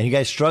 and you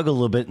guys struggle a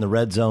little bit in the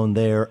red zone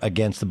there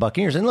against the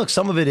Buccaneers. And look,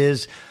 some of it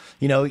is,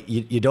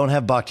 you don't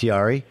have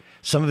Bakhtiari.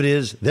 Some of it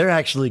is they're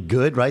actually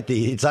good, right?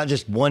 It's not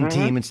just one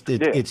team;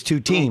 it's two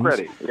teams.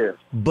 Yeah.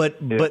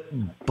 But what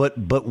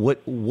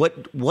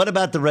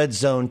about the red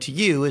zone to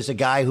you as a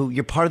guy who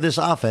you're part of this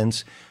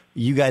offense?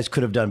 You guys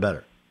could have done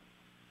better.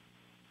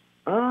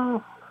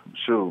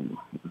 Sure.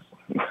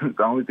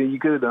 The only thing you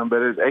could have done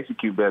better is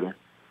execute better.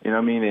 You know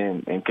what I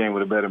mean? And came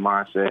with a better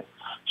mindset.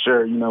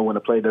 Sure, when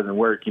the play doesn't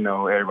work,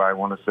 everybody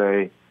want to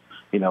say,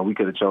 we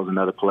could have chosen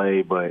another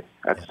play, but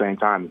at the same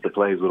time, if the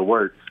plays would have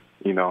worked,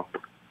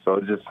 So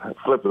it's just a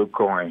flip of the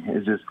coin.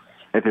 It's just,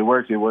 if it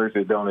works, it works.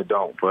 If it don't, it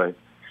don't. But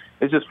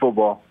it's just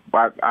football.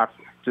 I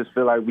just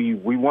feel like we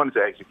wanted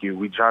to execute.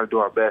 We tried to do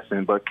our best,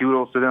 but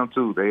kudos to them,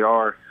 too. They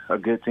are a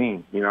good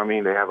team. You know what I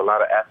mean? They have a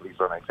lot of athletes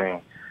on their team,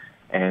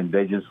 and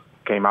they just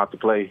came out to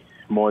play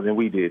more than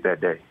we did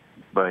that day.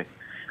 But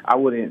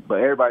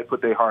everybody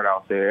put their heart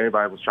out there.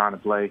 Everybody was trying to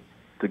play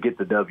to get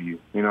the W.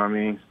 You know what I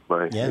mean?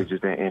 But it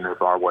just didn't end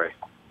up our way.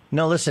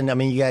 No, listen, I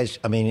mean, you guys,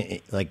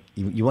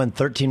 you won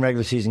 13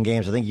 regular season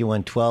games. I think you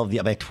won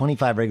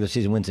 25 regular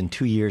season wins in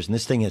 2 years. And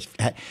this thing is,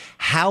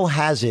 how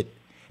has it,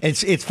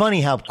 it's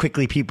funny how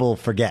quickly people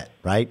forget,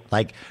 right?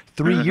 Like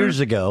 3 years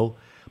ago,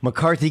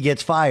 McCarthy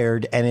gets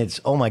fired and it's,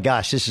 oh my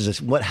gosh, this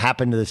is what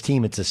happened to this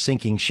team. It's a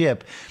sinking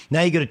ship.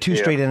 Now you go to two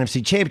straight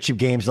NFC championship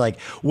games like,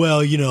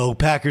 well,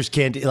 Packers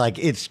can't,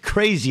 it's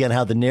crazy on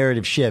how the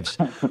narrative shifts.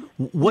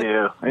 What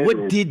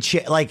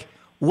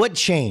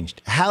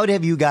changed? How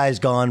have you guys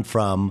gone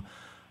from,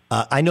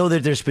 I know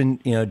that there's been,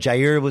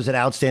 Jair was an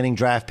outstanding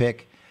draft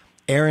pick.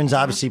 Aaron's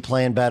obviously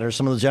playing better.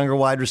 Some of those younger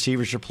wide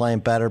receivers are playing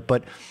better.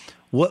 But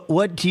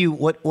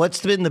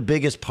what's been the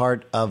biggest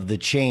part of the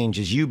change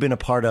as you've been a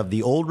part of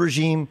the old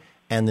regime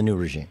and the new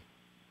regime?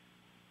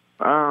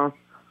 I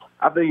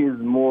think it's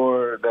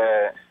more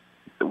that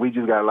we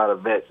just got a lot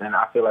of vets, and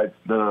I feel like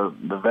the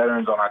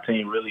veterans on our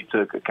team really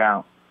took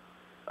account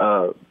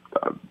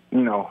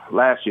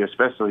last year,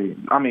 especially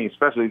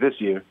this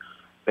year,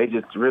 they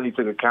just really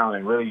took account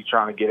and really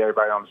trying to get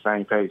everybody on the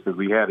same page because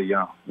we got a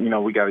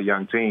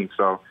young team.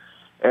 So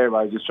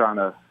everybody's just trying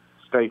to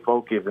stay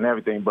focused and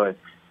everything. But,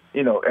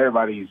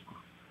 everybody's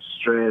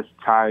stressed,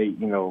 tight,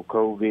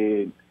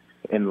 COVID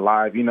in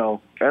life.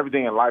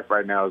 Everything in life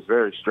right now is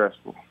very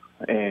stressful.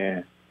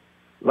 And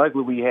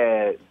luckily we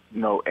had,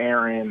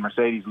 Aaron,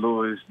 Mercedes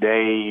Lewis,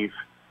 Dave,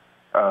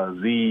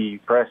 Z,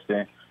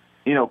 Preston,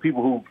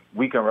 people who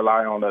we can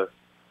rely on to,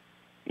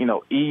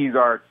 ease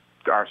our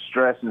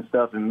stress and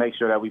stuff and make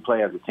sure that we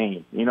play as a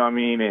team, you know what I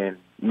mean, and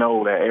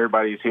know that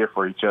everybody is here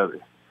for each other.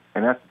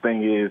 And that's the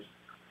thing is,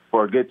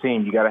 for a good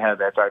team, you got to have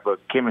that type of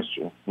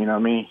chemistry, you know what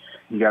I mean?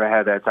 You got to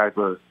have that type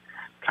of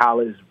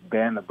college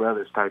band of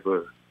brothers type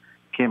of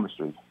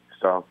chemistry.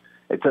 So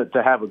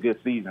to have a good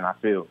season, I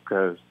feel,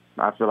 because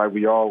I feel like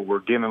we all were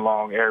getting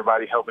along,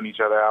 everybody helping each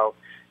other out,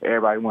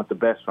 everybody wants the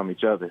best from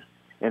each other.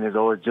 And it's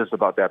always just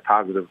about that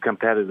positive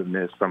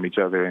competitiveness from each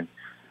other and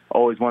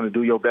always want to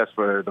do your best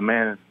for the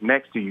man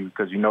next to you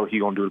because he's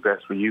going to do the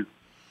best for you.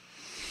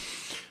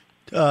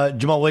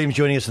 Jamaal Williams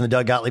joining us on the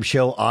Doug Gottlieb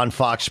Show on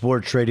Fox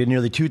Sports Radio.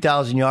 Nearly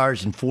 2,000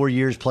 yards in 4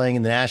 years playing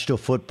in the National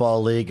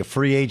Football League. A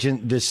free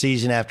agent this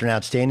season after an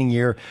outstanding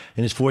year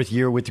in his fourth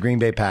year with the Green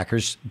Bay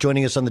Packers.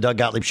 Joining us on the Doug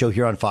Gottlieb Show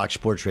here on Fox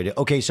Sports Radio.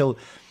 Okay, so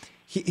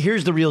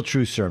here's the real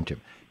truth, Sermtim.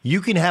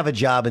 You can have a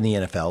job in the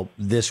NFL.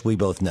 This we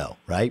both know,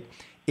 right?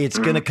 It's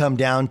going to come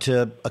down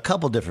to a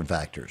couple different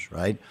factors,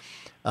 right?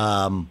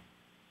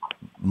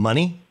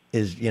 Money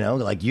is,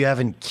 like you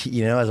haven't,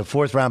 as a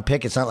fourth round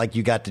pick, it's not like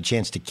you got the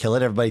chance to kill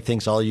it. Everybody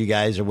thinks all you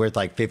guys are worth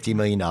like $50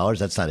 million.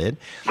 That's not it.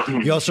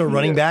 You're also a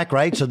running back,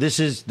 right? So this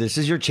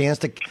is your chance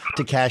to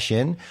cash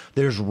in.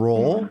 There's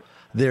role,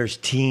 there's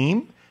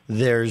team,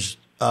 there's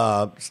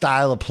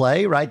style of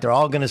play, right? They're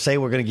all going to say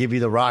we're going to give you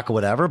the rock or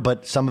whatever,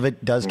 but some of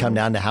it does come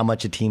down to how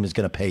much a team is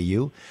going to pay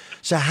you.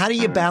 So how do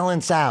you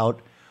balance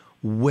out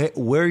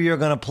where you're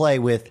going to play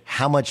with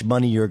how much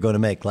money you're going to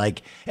make?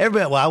 Like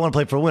everybody, I want to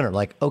play for a winner.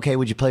 Like, okay,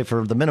 would you play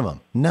for the minimum?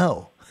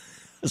 No,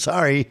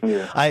 sorry.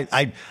 Yeah.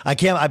 I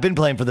can't. I've been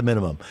playing for the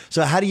minimum.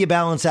 So how do you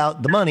balance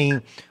out the money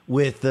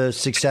with the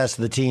success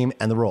of the team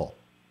and the role?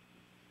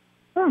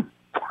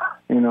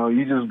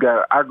 You just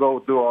I go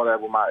through all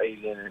that with my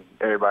agent and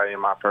everybody in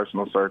my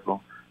personal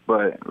circle.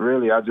 But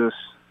really, I'm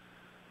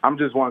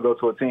just want to go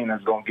to a team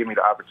that's going to give me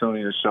the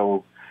opportunity to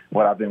show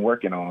what I've been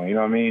working on. You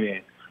know what I mean?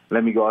 And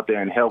let me go out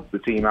there and help the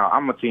team out.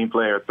 I'm a team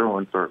player through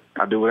and through.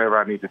 I do whatever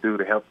I need to do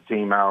to help the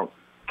team out,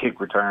 kick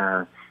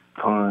return,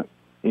 punt,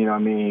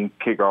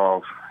 kick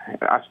off,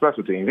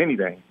 special teams,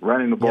 anything.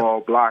 Running the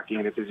ball,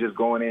 blocking, if it's just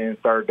going in,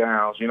 third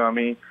downs, you know what I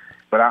mean?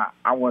 But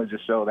I want to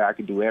just show that I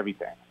can do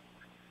everything.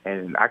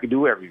 And I can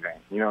do everything,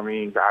 you know what I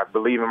mean? I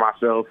believe in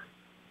myself,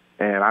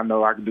 and I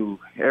know I can do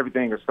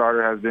everything a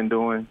starter has been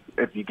doing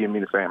if you give me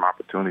the same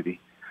opportunity.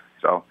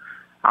 So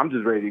I'm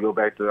just ready to go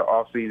back to the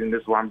off-season.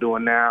 This is what I'm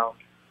doing now.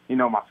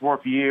 My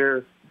fourth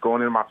year,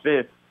 going into my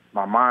fifth,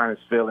 my mind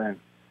is feeling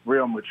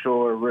real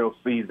mature, real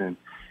seasoned,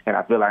 and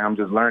I feel like I'm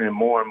just learning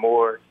more and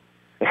more,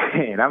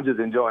 and I'm just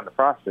enjoying the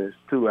process,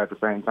 too, at the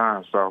same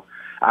time. So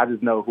I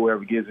just know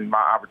whoever gives me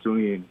my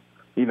opportunity and,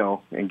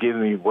 and gives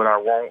me what I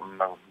want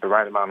and the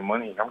right amount of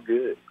money, I'm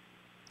good.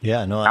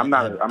 Yeah, no, I'm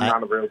not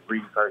a real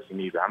greedy person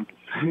either.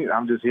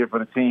 I'm just here for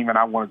the team, and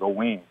I want to go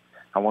win.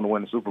 I want to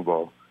win the Super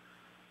Bowl.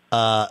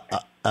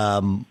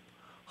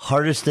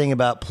 Hardest thing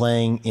about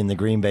playing in the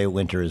Green Bay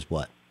winter is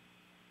what?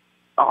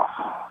 Oh,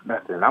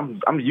 nothing.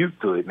 I'm used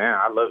to it now.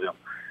 I love them.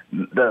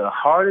 The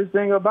hardest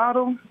thing about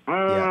them,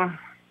 I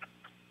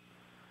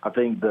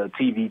think the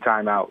TV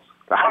timeouts.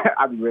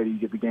 I'll be ready to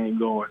get the game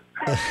going.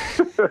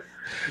 TV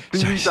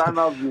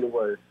timeouts be the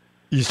worst.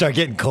 You start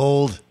getting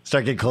cold.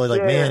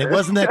 Like, man, it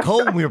wasn't that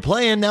cold when we were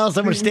playing. Now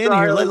someone's standing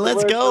here.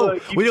 Let's go.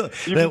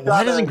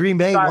 Why doesn't Green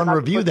Bay want to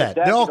review that?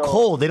 They're all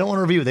cold. They don't want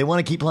to review. They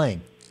want to keep playing.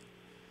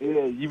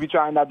 Yeah, you be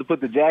trying not to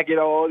put the jacket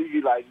on. You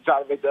be like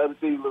trying to make the other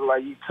team look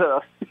like you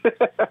tough.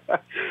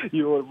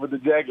 You want to put the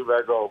jacket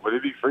back on, but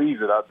it be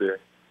freezing out there.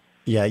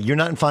 Yeah, you're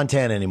not in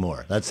Fontana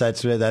anymore. That's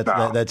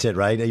it,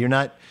 right? You're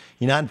not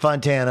in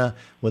Fontana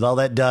with all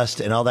that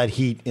dust and all that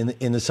heat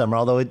in the summer.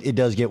 Although it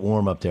does get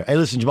warm up there. Hey,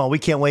 listen, Jamaal, we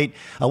can't wait.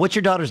 What's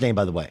your daughter's name,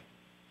 by the way?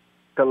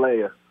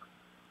 Kalea.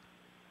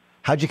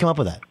 How'd you come up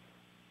with that?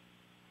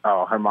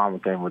 Oh, her mama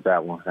came with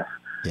that one.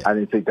 Yeah. I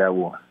didn't take that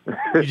one.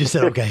 You just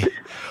said, okay.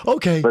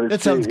 Okay,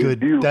 that sounds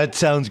good. That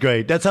sounds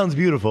great. That sounds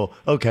beautiful.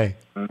 Okay.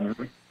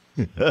 Mm-hmm.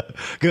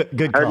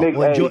 Good call.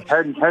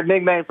 Her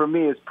nickname for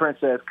me is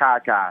Princess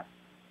Kai.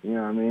 You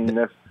know what I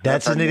mean?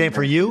 That's his nickname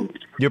for you?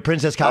 Your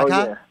Princess Kai? Oh,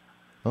 yeah.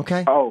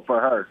 Okay. Oh,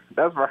 for her.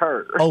 That's for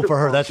her. Oh, for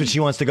her. That's what she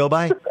wants to go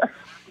by?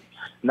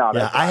 No,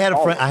 yeah, I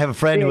have a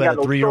friend who had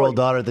a 3-year-old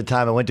daughter at the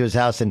time. I went to his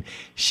house, and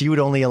she would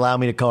only allow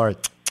me to call her.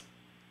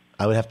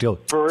 I would have to go.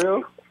 For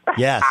real?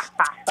 Yes.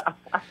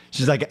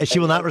 She's like, she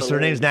will not. Her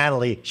name's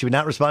Natalie. She would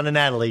not respond to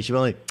Natalie. She would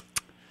only,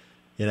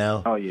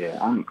 Oh yeah,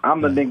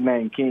 I'm the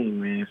nickname king,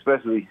 man.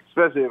 Especially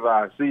if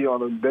I see you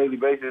on a daily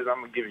basis,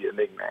 I'm gonna give you a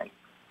nickname.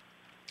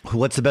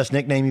 What's the best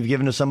nickname you've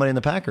given to somebody in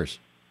the Packers?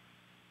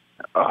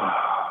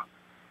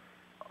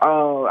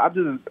 I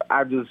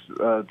just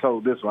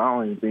told this one.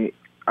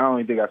 I don't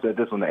even think I said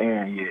this one to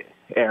Aaron yet.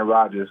 Aaron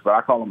Rodgers, but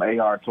I call him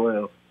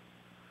AR-12.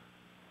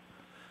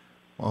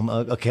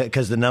 Okay,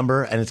 because the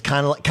number, and it's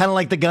kind of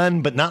like the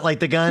gun, but not like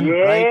the gun, yeah,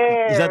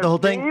 right? Is that the whole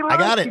thing? I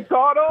got it. You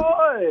caught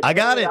on. I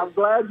got it. I'm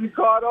glad you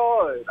caught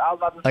on. I was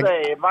about to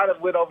say, it might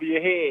have went over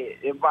your head.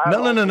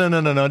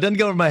 No. It doesn't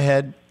go over my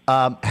head.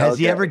 Has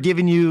he ever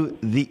given you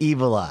the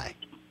evil eye?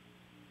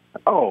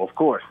 Oh, of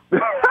course.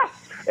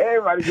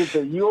 Everybody gets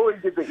it. You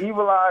always get the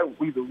evil eye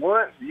either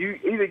once. You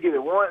either get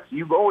it once.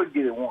 You always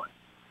get it once.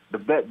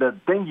 The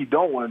thing you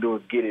don't want to do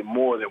is get it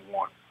more than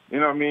once. You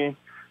know what I mean?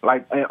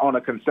 Like on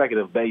a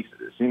consecutive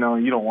basis. You know,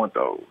 you don't want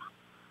those.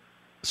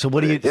 So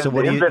what do you?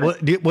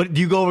 What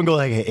do you go over and go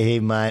like, hey,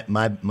 my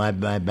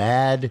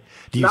bad?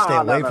 Do you stay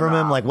away from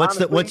him? Like,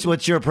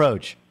 what's your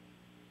approach?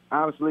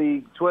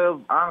 Honestly,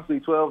 12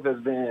 has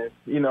been,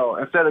 you know,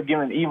 instead of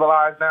giving evil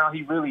eyes now,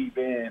 he really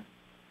been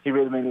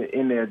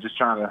in there just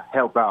trying to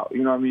help out.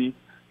 You know what I mean?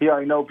 He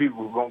already know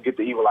people who gonna get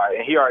the evil eye,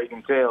 and he already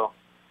can tell.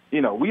 You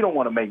know, we don't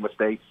want to make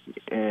mistakes,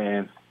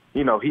 and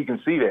you know he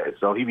can see that,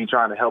 so he be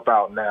trying to help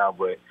out now.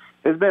 But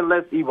it's been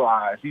less evil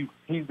eyes.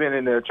 He's been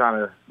in there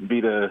trying to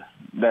be that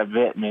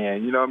vet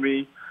man. You know what I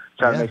mean?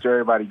 Trying to make sure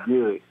everybody's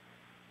good.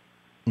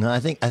 No, I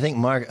think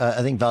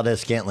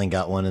Valdez-Scantling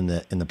got one in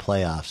the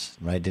playoffs,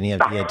 right? Didn't he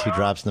had 2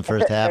 drops in the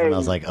first half? And I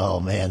was like, oh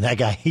man, that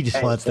guy, he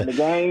just wants to. In the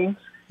games,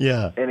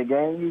 yeah. In the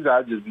games,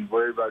 I just be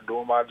worried about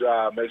doing my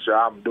job, make sure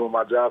I'm doing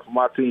my job for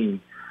my team.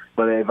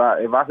 But if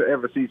I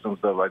ever see some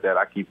stuff like that,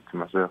 I keep it to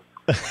myself.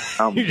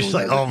 You're just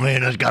like, oh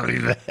man, that's got to be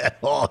bad.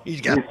 Oh, he's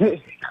got. Hey,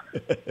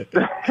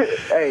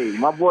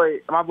 my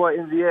boy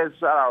MVS,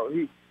 shout out.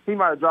 He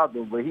might have dropped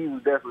him, but he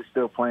was definitely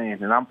still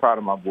playing, and I'm proud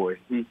of my boy.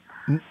 He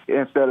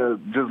instead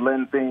of just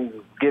letting things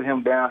get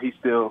him down, he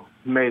still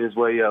made his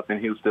way up, and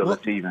he was still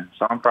achieving.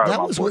 So I'm proud of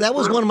my boy. That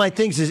was one of my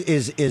things.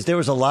 Is there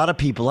was a lot of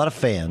people, a lot of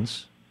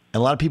fans. And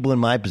a lot of people in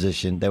my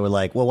position, they were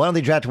like, well, why don't they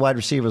draft a wide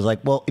receiver? I was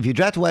like, well, if you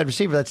draft a wide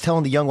receiver, that's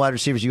telling the young wide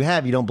receivers you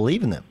have you don't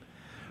believe in them,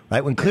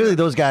 right? When clearly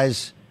those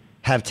guys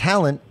have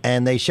talent,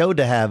 and they showed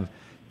to have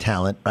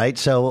talent, right?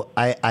 So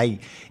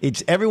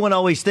it's everyone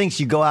always thinks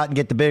you go out and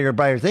get the bigger,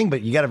 brighter thing,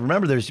 but you got to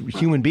remember there's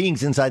human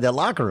beings inside that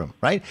locker room,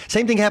 right?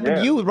 Same thing happened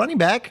to you with running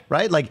back,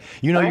 right? Like,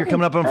 you know, you're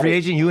coming up on free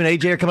agent, you and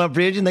AJ are coming up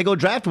free agent, they go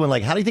draft one.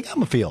 Like, how do you think I'm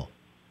going to feel?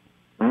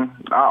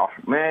 Oh,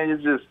 man,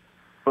 it's just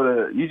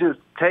you just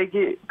take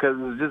it because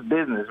it's just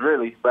business,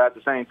 really. But at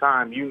the same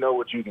time, you know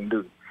what you can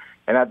do,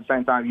 and at the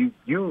same time,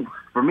 you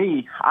for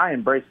me, I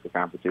embrace the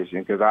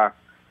competition because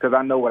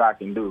I know what I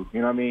can do.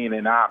 You know what I mean?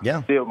 And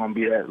I'm still gonna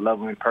be that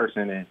loving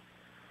person, and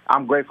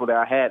I'm grateful that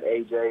I had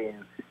AJ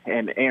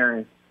and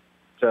Aaron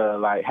to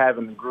like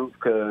having the group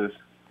because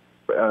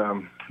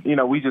you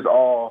know, we just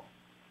all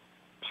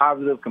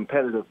positive,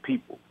 competitive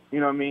people. You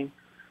know what I mean?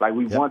 Like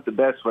we want the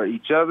best for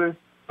each other.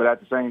 But at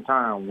the same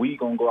time, we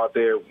going to go out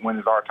there when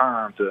it's our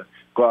time to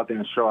go out there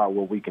and show out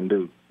what we can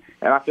do.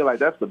 And I feel like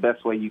that's the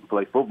best way you can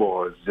play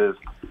football is just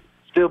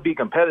still be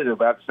competitive,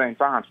 but at the same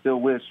time still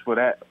wish for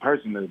that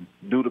person to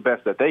do the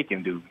best that they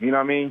can do. You know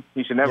what I mean?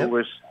 You should never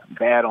wish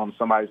bad on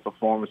somebody's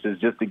performances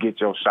just to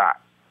get your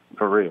shot,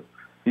 for real.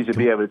 You should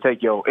be able to take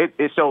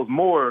it shows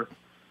more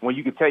when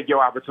you can take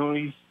your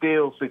opportunity,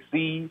 still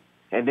succeed,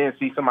 and then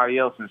see somebody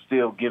else and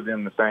still give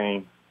them the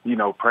same, you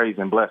know, praise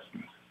and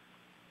blessings.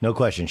 No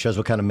question. Shows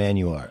what kind of man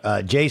you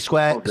are. Jay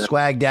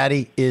Swag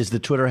Daddy is the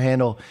Twitter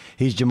handle.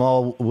 He's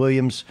Jamaal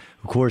Williams,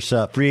 of course,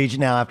 free agent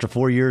now after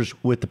 4 years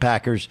with the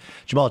Packers.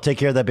 Jamaal, take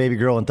care of that baby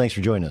girl, and thanks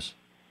for joining us.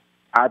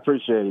 I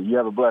appreciate it. You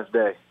have a blessed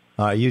day.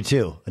 All right, you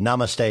too.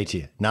 Namaste to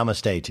you.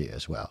 Namaste to you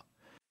as well.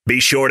 Be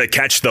sure to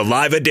catch the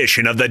live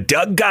edition of the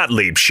Doug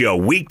Gottlieb Show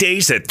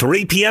weekdays at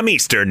 3 p.m.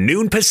 Eastern,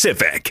 noon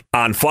Pacific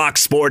on Fox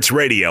Sports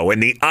Radio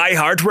and the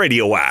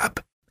iHeartRadio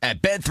app.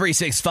 At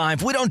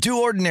Bet365, we don't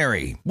do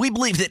ordinary. We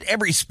believe that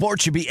every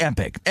sport should be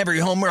epic. Every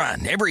home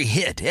run, every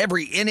hit,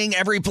 every inning,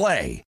 every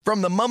play.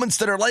 From the moments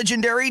that are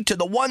legendary to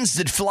the ones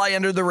that fly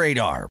under the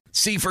radar.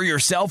 See for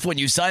yourself when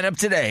you sign up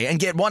today and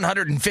get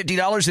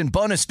 $150 in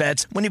bonus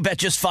bets when you bet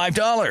just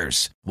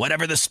 $5.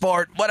 Whatever the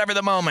sport, whatever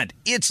the moment,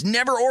 it's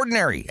never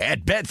ordinary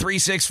at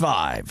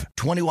Bet365.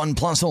 21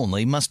 plus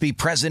only. Must be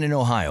present in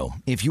Ohio.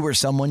 If you or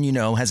someone you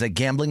know has a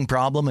gambling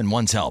problem and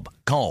wants help,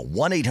 call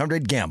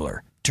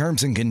 1-800-GAMBLER.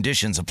 Terms and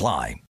conditions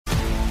apply.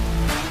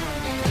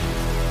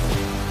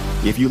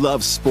 If you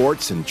love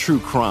sports and true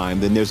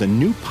crime, then there's a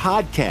new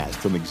podcast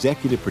from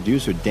executive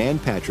producer Dan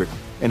Patrick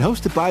and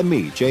hosted by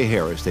me, Jay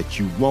Harris, that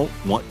you won't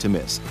want to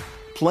miss.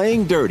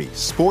 Playing Dirty: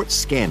 Sports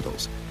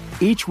Scandals.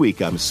 Each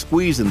week, I'm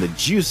squeezing the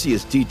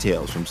juiciest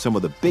details from some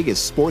of the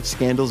biggest sports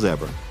scandals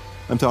ever.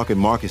 I'm talking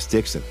Marcus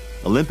Dixon,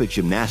 Olympic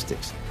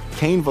gymnastics,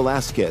 Cain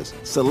Velasquez,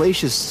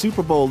 salacious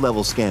Super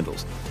Bowl-level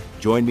scandals.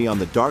 Join me on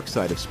the dark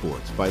side of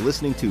sports by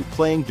listening to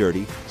Playing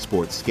Dirty: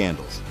 Sports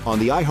Scandals on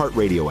the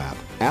iHeartRadio app,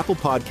 Apple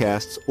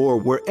Podcasts, or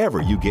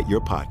wherever you get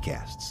your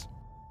podcasts.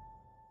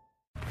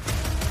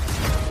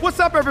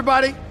 What's up,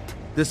 everybody?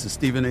 This is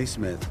Stephen A.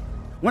 Smith.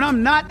 When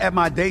I'm not at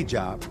my day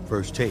job,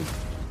 First Take,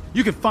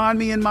 you can find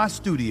me in my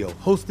studio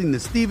hosting the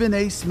Stephen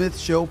A. Smith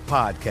Show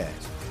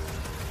podcast.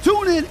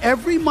 Tune in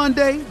every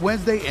Monday,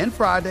 Wednesday, and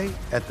Friday,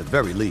 at the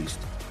very least,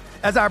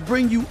 as I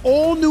bring you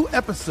all new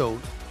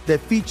episodes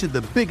that feature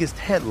the biggest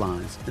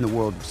headlines in the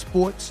world of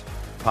sports,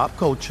 pop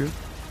culture,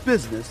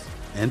 business,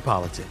 and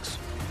politics.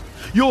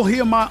 You'll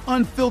hear my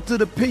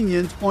unfiltered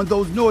opinions on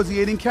those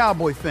nauseating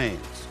Cowboy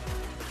fans,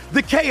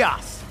 the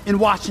chaos in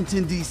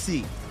Washington,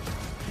 D.C.,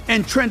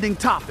 and trending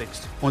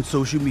topics on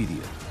social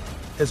media,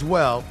 as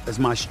well as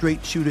my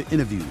straight shooter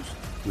interviews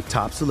with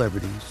top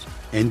celebrities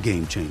and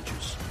game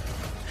changers.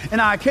 And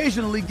I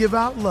occasionally give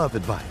out love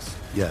advice.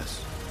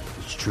 Yes,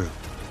 it's true.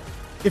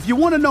 If you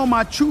want to know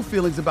my true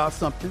feelings about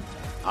something,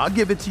 I'll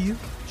give it to you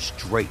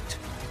straight.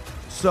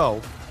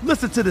 So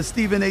listen to the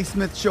Stephen A.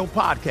 Smith Show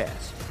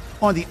podcast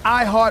on the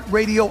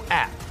iHeartRadio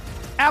app,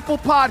 Apple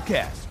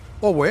Podcasts,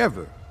 or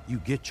wherever you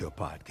get your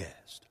podcast.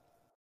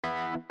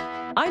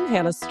 I'm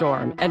Hannah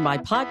Storm, and my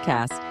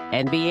podcast,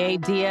 NBA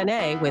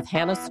DNA with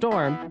Hannah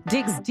Storm,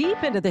 digs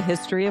deep into the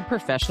history of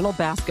professional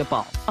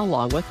basketball,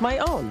 along with my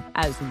own,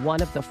 as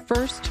one of the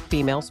first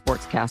female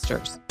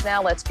sportscasters.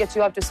 Now let's get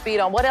you up to speed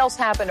on what else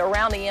happened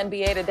around the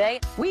NBA today.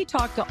 We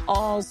talked to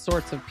all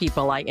sorts of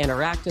people I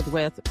interacted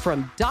with,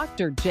 from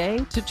Dr.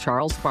 J to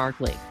Charles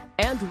Barkley,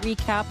 and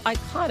recap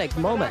iconic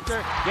moments.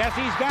 Yes,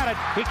 he's got it.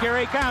 Here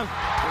he comes.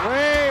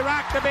 Way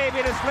rock the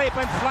baby to sleep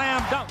and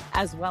slam dunk.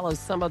 As well as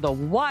some of the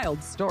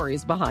wild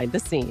stories behind the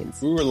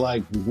scenes. We were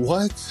like,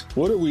 what?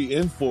 What are we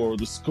in for?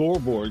 The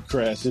scoreboard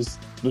crashes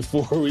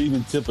before we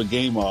even tip a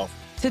game off.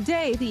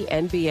 Today, the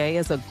NBA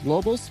is a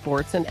global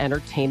sports and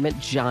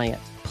entertainment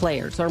giant.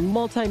 Players are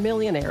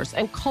multimillionaires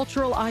and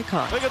cultural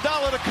icons.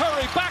 Iguodala to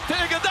Curry, back to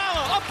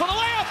Iguodala, up for the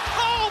layup.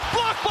 Oh,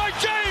 blocked by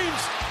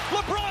James.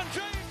 LeBron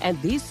James. And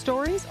these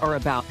stories are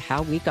about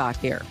how we got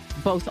here,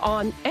 both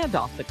on and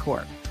off the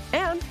court.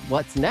 And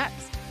what's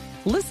next?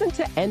 Listen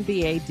to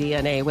NBA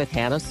DNA with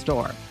Hannah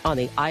Storm on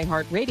the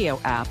iHeartRadio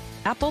app,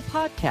 Apple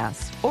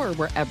Podcasts, or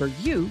wherever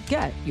you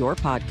get your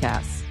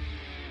podcasts.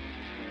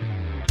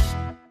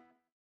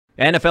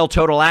 NFL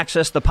Total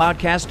Access, the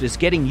podcast, is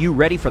getting you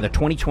ready for the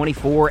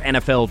 2024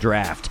 NFL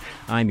Draft.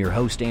 I'm your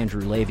host,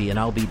 Andrew Levy, and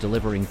I'll be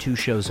delivering 2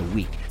 shows a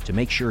week to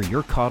make sure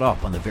you're caught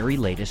up on the very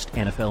latest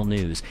NFL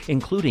news,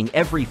 including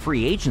every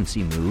free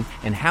agency move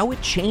and how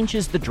it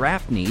changes the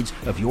draft needs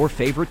of your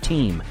favorite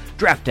team.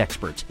 Draft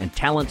experts and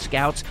talent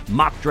scouts,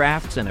 mock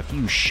drafts, and a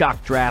few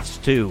shock drafts,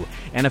 too.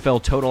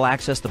 NFL Total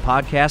Access, the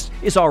podcast,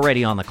 is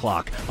already on the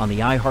clock on the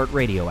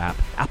iHeartRadio app,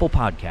 Apple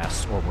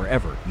Podcasts, or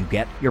wherever you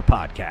get your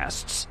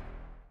podcasts.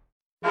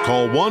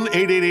 Call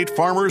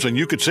 1-888-FARMERS and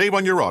you could save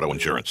on your auto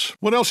insurance.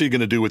 What else are you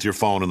going to do with your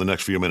phone in the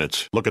next few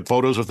minutes? Look at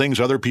photos of things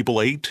other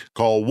people ate?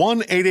 Call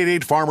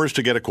 1-888-FARMERS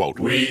to get a quote.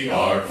 We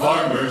are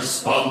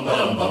farmers. Bum,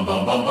 bum, bum,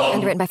 bum, bum, bum.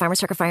 Underwritten by Farmers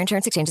Circle Fire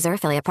Insurance Exchanges or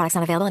affiliate. Products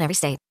not available in every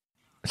state.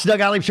 It's the Doug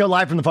Gottlieb Show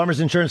live from the Farmers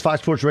Insurance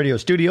Fox Sports Radio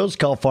studios.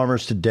 Call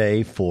Farmers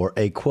today for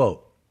a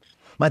quote.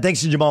 My thanks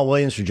to Jamaal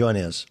Williams for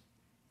joining us.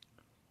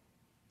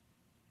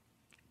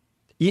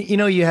 You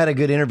know, you had a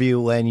good interview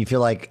when you feel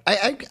like,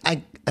 I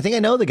think I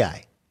know the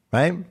guy.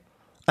 Right?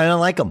 I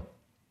don't like him.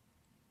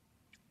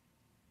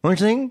 What you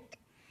think?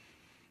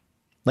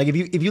 Like if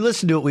you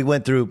listen to it, we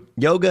went through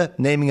yoga,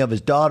 naming of his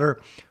daughter,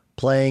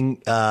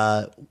 playing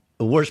the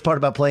worst part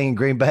about playing in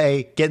Green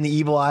Bay, getting the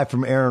evil eye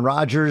from Aaron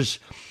Rodgers,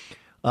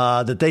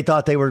 that they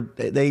thought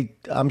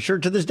I'm sure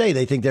to this day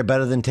they think they're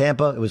better than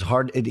Tampa. It was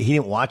hard. He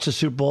didn't watch the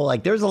Super Bowl.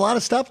 Like there's a lot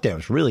of stuff there. It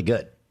was really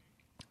good.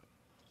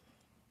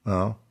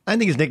 Oh, I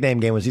think his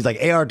nickname game was he's like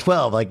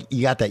AR-12. Like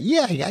you got that?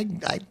 Yeah,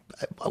 I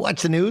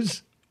watch the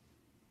news.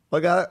 I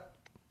got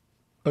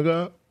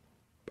it.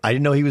 I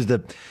didn't know he was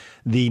the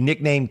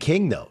nickname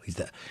king, though.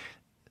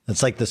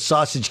 That's like the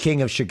Sausage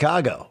King of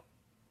Chicago,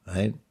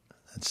 right?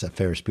 That's a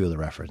Ferris Bueller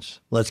reference.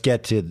 Let's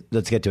get to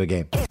a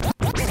game.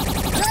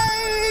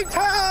 Game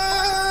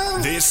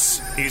time!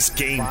 This is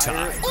Game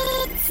Time.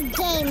 It's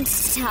game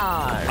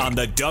time On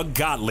the Doug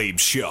Gottlieb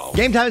Show.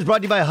 Game Time is brought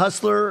to you by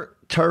Hustler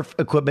Turf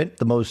Equipment,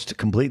 the most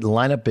complete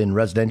lineup in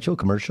residential,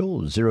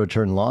 commercial,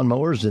 zero-turn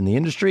lawnmowers in the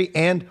industry,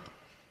 and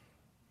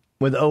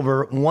with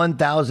over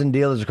 1,000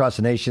 dealers across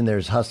the nation,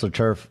 there's Hustler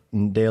Turf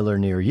dealer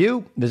near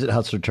you. Visit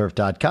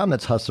hustlerturf.com.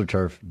 That's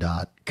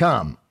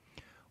hustlerturf.com.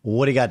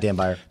 What do you got, Dan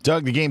Byer?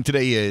 Doug, the game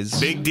today is...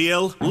 Big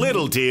deal,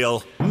 little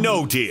deal,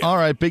 no deal. All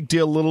right, big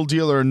deal, little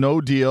deal, or no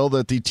deal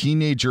that the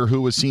teenager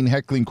who was seen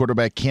heckling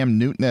quarterback Cam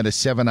Newton at a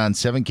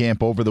 7-on-7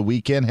 camp over the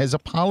weekend has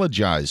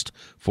apologized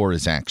for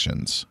his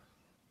actions.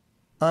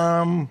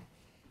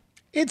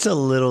 It's a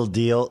little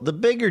deal. The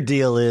bigger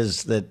deal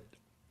is that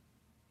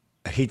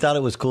he thought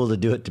it was cool to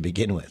do it to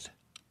begin with.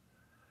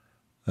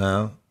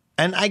 And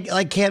I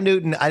like Cam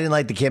Newton. I didn't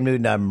like the Cam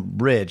Newton, I'm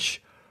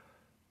rich.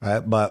 Right?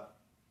 But,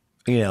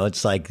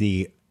 it's like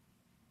hey,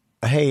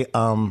 you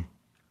know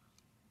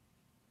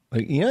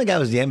the guy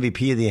was the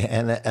MVP of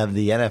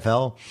the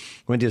NFL?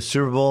 Went to a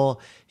Super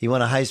Bowl. He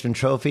won a Heisman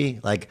Trophy.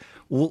 Like,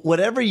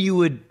 whatever you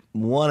would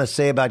want to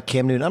say about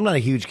Cam Newton, I'm not a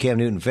huge Cam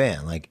Newton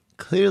fan. Like,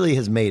 clearly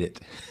has made it.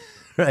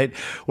 Right?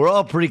 We're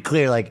all pretty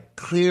clear. Like,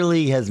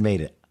 clearly has made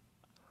it.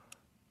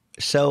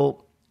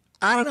 So,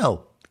 I don't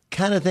know.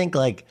 Kind of think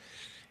like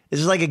This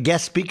is like a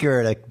guest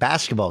speaker at a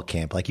basketball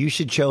camp. Like, you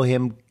should show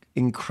him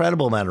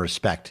incredible amount of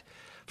respect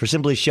for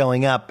simply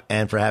showing up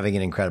and for having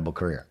an incredible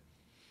career.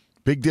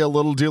 Big deal,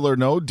 little deal, or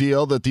no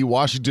deal that the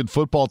Washington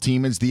football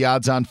team is the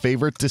odds-on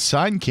favorite to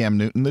sign Cam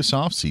Newton this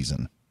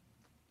offseason.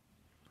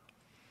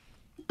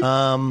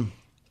 I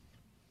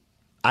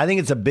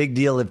think it's a big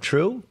deal if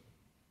true,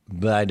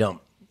 but I don't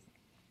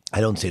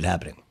see it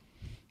happening.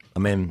 I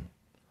mean,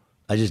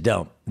 I just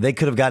don't. They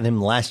could have gotten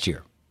him last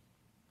year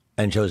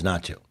and chose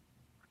not to.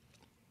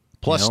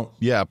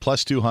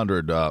 Plus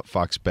 200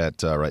 Fox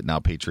Bet right now.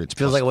 Patriots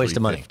feels like a waste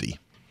of money.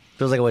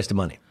 Feels like a waste of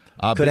money.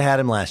 Could have had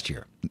him last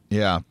year.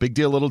 Yeah, big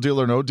deal, little deal,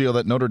 or no deal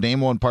that Notre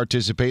Dame won't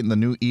participate in the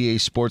new EA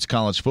Sports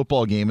college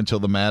football game until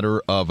the matter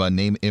of a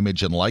name,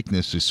 image, and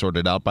likeness is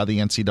sorted out by the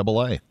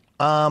NCAA.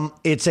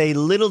 It's a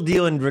little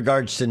deal in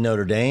regards to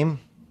Notre Dame.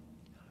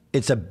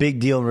 It's a big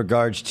deal in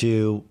regards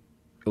to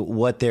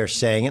what they're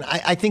saying. And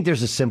I think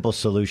there's a simple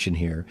solution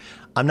here.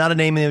 I'm not a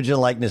name, image, and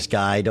likeness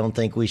guy. I don't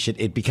think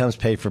it becomes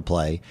pay for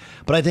play.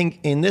 But I think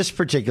in this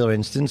particular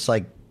instance,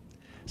 like,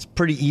 it's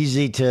pretty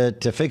easy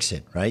to fix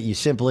it, right?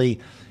 They're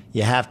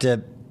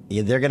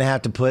going to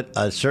have to put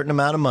a certain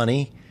amount of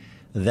money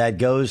that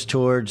goes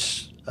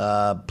towards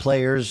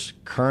players,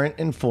 current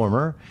and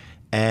former,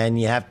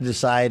 and you have to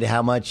decide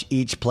how much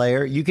each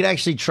player. You can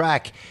actually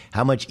track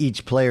how much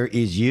each player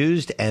is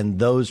used, and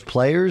those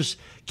players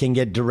can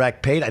get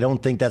direct paid. I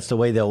don't think that's the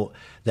way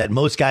that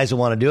most guys will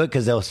want to do it,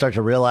 because they'll start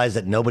to realize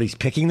that nobody's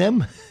picking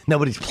them,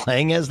 nobody's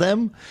playing as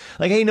them.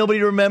 Like, hey, nobody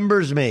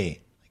remembers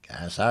me.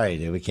 Like, sorry,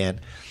 dude, we can't.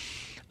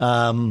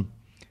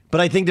 But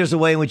I think there's a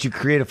way in which you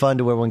create a fund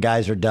to where when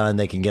guys are done,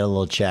 they can get a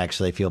little check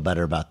so they feel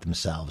better about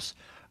themselves.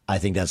 I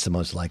think that's the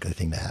most likely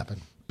thing to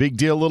happen. Big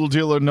deal, little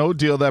deal, or no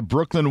deal that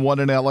Brooklyn won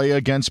in L.A.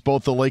 against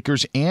both the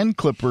Lakers and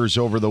Clippers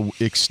over the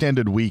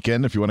extended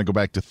weekend, if you want to go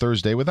back to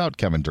Thursday, without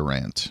Kevin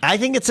Durant. I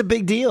think it's a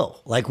big deal.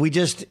 Like,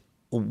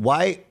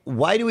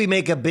 why do we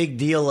make a big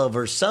deal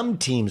over some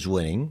teams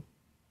winning?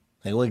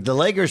 Like the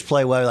Lakers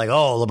play well, like,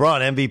 oh,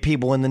 LeBron MVP,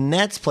 but when the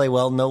Nets play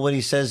well,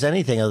 nobody says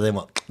anything other than,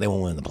 well, they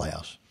won't win the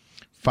playoffs.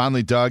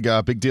 Finally, Doug,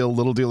 big deal,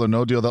 little deal, or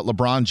no deal that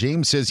LeBron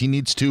James says he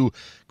needs to,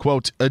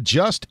 quote,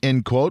 adjust,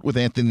 end quote, with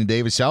Anthony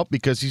Davis out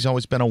because he's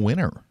always been a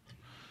winner.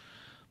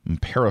 I'm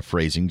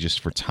paraphrasing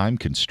just for time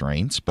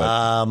constraints, but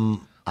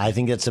I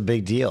think that's a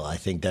big deal. I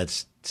think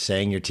that's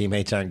saying your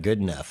teammates aren't good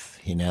enough,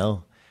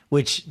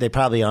 which they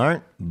probably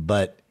aren't,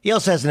 but he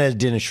also hasn't had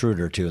Dennis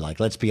Schroeder, too. Like,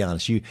 let's be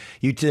honest.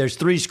 There's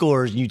 3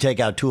 scorers, and you take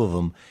out 2 of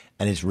them,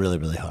 and it's really,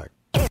 really hard.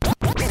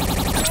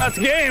 That's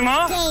game,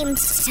 huh? Game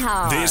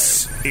time.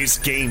 This is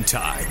Game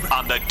Time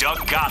on the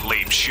Doug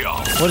Gottlieb Show.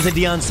 What is it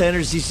Deion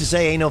Sanders used to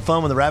say? Ain't no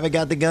fun when the rabbit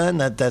got the gun?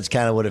 That's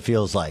kind of what it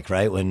feels like,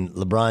 right? When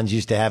LeBron's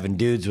used to having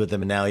dudes with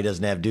him, and now he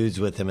doesn't have dudes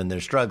with him, and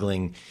they're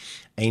struggling.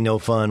 Ain't no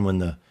fun when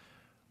the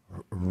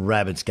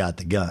rabbit's got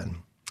the gun.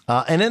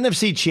 An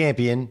NFC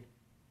champion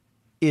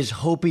is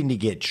hoping to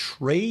get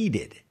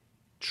traded.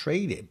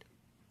 We'll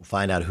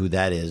find out who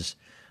that is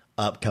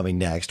upcoming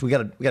next. We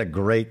got a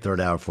great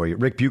third hour for you.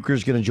 Rick Bucher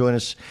is going to join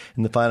us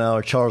in the final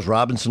hour. Charles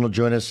Robinson will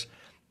join us.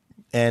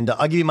 And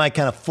I'll give you my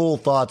kind of full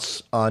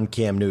thoughts on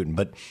Cam Newton.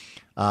 But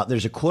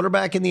there's a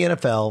quarterback in the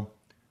NFL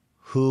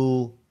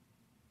who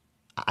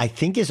I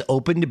think is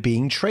open to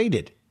being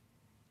traded.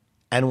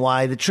 And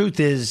why the truth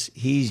is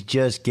he's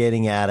just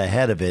getting out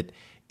ahead of it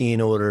in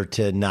order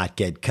to not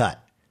get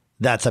cut.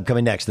 That's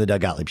upcoming next to the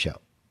Doug Gottlieb Show.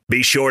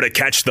 Be sure to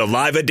catch the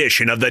live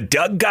edition of the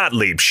Doug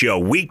Gottlieb Show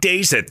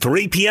weekdays at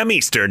 3 p.m.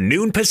 Eastern,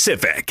 noon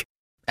Pacific.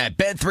 At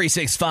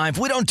Bet365,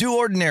 we don't do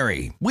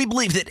ordinary. We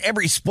believe that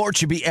every sport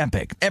should be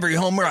epic. Every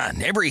home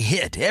run, every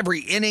hit,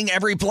 every inning,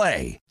 every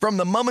play. From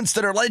the moments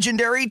that are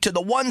legendary to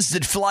the ones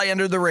that fly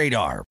under the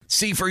radar.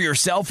 See for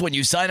yourself when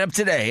you sign up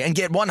today and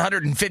get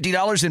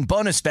 $150 in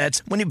bonus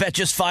bets when you bet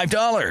just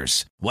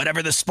 $5.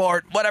 Whatever the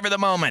sport, whatever the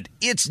moment,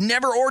 it's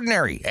never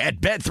ordinary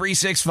at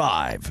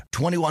Bet365.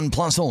 21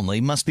 plus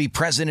only. Must be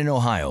present in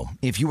Ohio.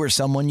 If you or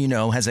someone you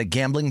know has a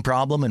gambling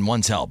problem and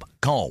wants help,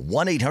 call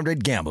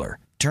 1-800-GAMBLER.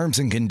 Terms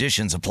and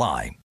conditions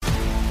apply.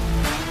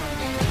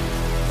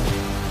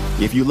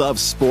 If you love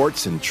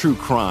sports and true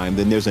crime,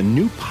 then there's a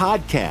new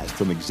podcast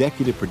from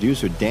executive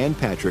producer Dan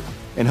Patrick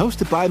and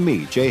hosted by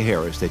me, Jay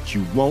Harris, that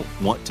you won't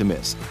want to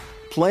miss.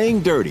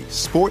 Playing Dirty: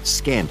 Sports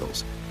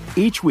Scandals.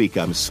 Each week,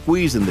 I'm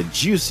squeezing the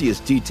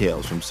juiciest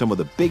details from some of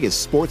the biggest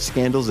sports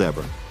scandals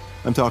ever.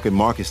 I'm talking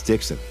Marcus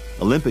Dixon,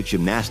 Olympic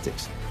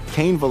gymnastics,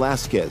 Cain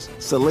Velasquez,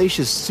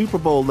 salacious Super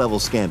Bowl-level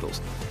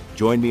scandals.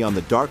 Join me on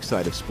the dark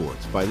side of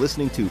sports by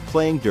listening to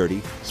Playing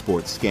Dirty: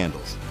 Sports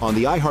Scandals on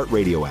the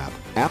iHeartRadio app,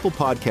 Apple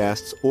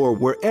Podcasts, or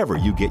wherever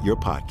you get your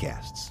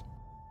podcasts.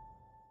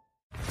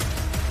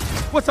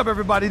 What's up,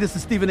 everybody? This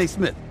is Stephen A.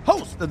 Smith,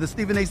 host of the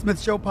Stephen A.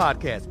 Smith Show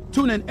podcast.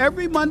 Tune in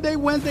every Monday,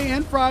 Wednesday,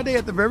 and Friday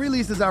at the very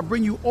least as I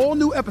bring you all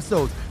new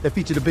episodes that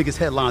feature the biggest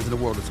headlines in the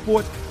world of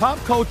sports, pop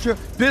culture,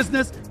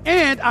 business,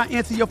 and I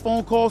answer your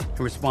phone calls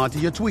and respond to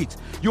your tweets.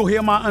 You'll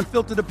hear my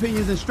unfiltered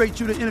opinions and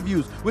straight-shooter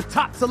interviews with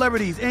top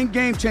celebrities and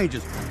game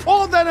changers.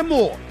 All that and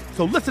more.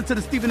 So listen to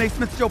the Stephen A.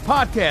 Smith Show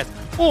podcast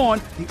on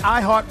the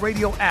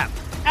iHeartRadio app,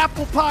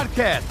 Apple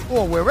Podcasts,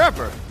 or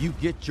wherever you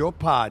get your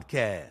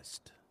podcast.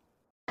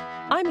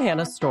 I'm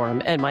Hannah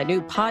Storm, and my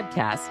new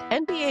podcast,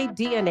 NBA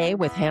DNA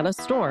with Hannah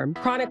Storm,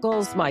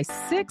 chronicles my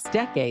 6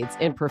 decades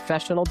in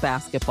professional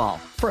basketball.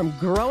 From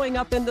growing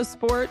up in the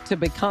sport to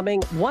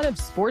becoming one of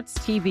sports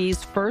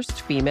TV's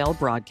first female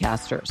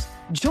broadcasters.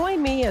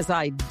 Join me as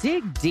I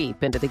dig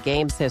deep into the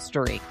game's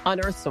history,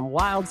 unearth some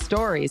wild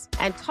stories,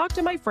 and talk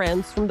to my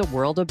friends from the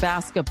world of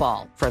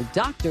basketball, from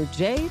Dr.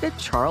 J to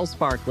Charles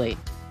Barkley.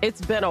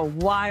 It's been a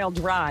wild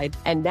ride,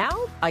 and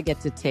now I get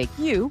to take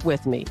you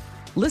with me.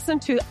 Listen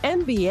to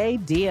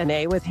NBA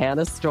DNA with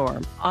Hannah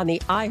Storm on the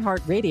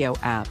iHeartRadio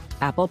app,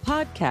 Apple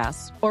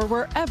Podcasts, or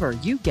wherever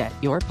you get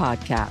your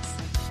podcasts.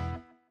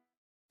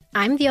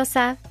 I'm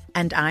Diosa.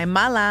 And I'm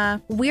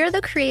Mala. We're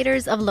the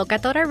creators of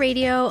Locatora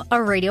Radio, a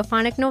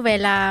radiophonic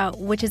novela,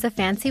 which is a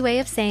fancy way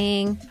of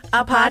saying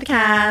a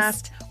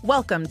podcast.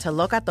 Welcome to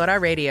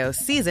Locatora Radio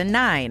Season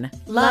 9.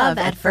 Love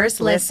at First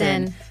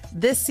Listen.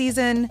 This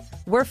season,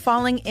 we're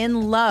falling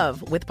in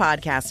love with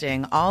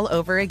podcasting all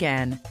over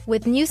again.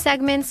 With new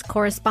segments,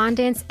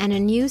 correspondence, and a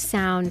new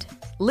sound.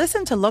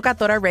 Listen to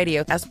Locatora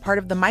Radio as part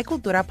of the My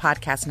Cultura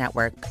Podcast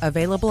Network.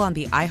 Available on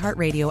the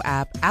iHeartRadio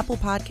app, Apple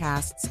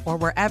Podcasts, or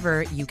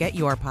wherever you get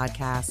your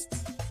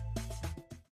podcasts.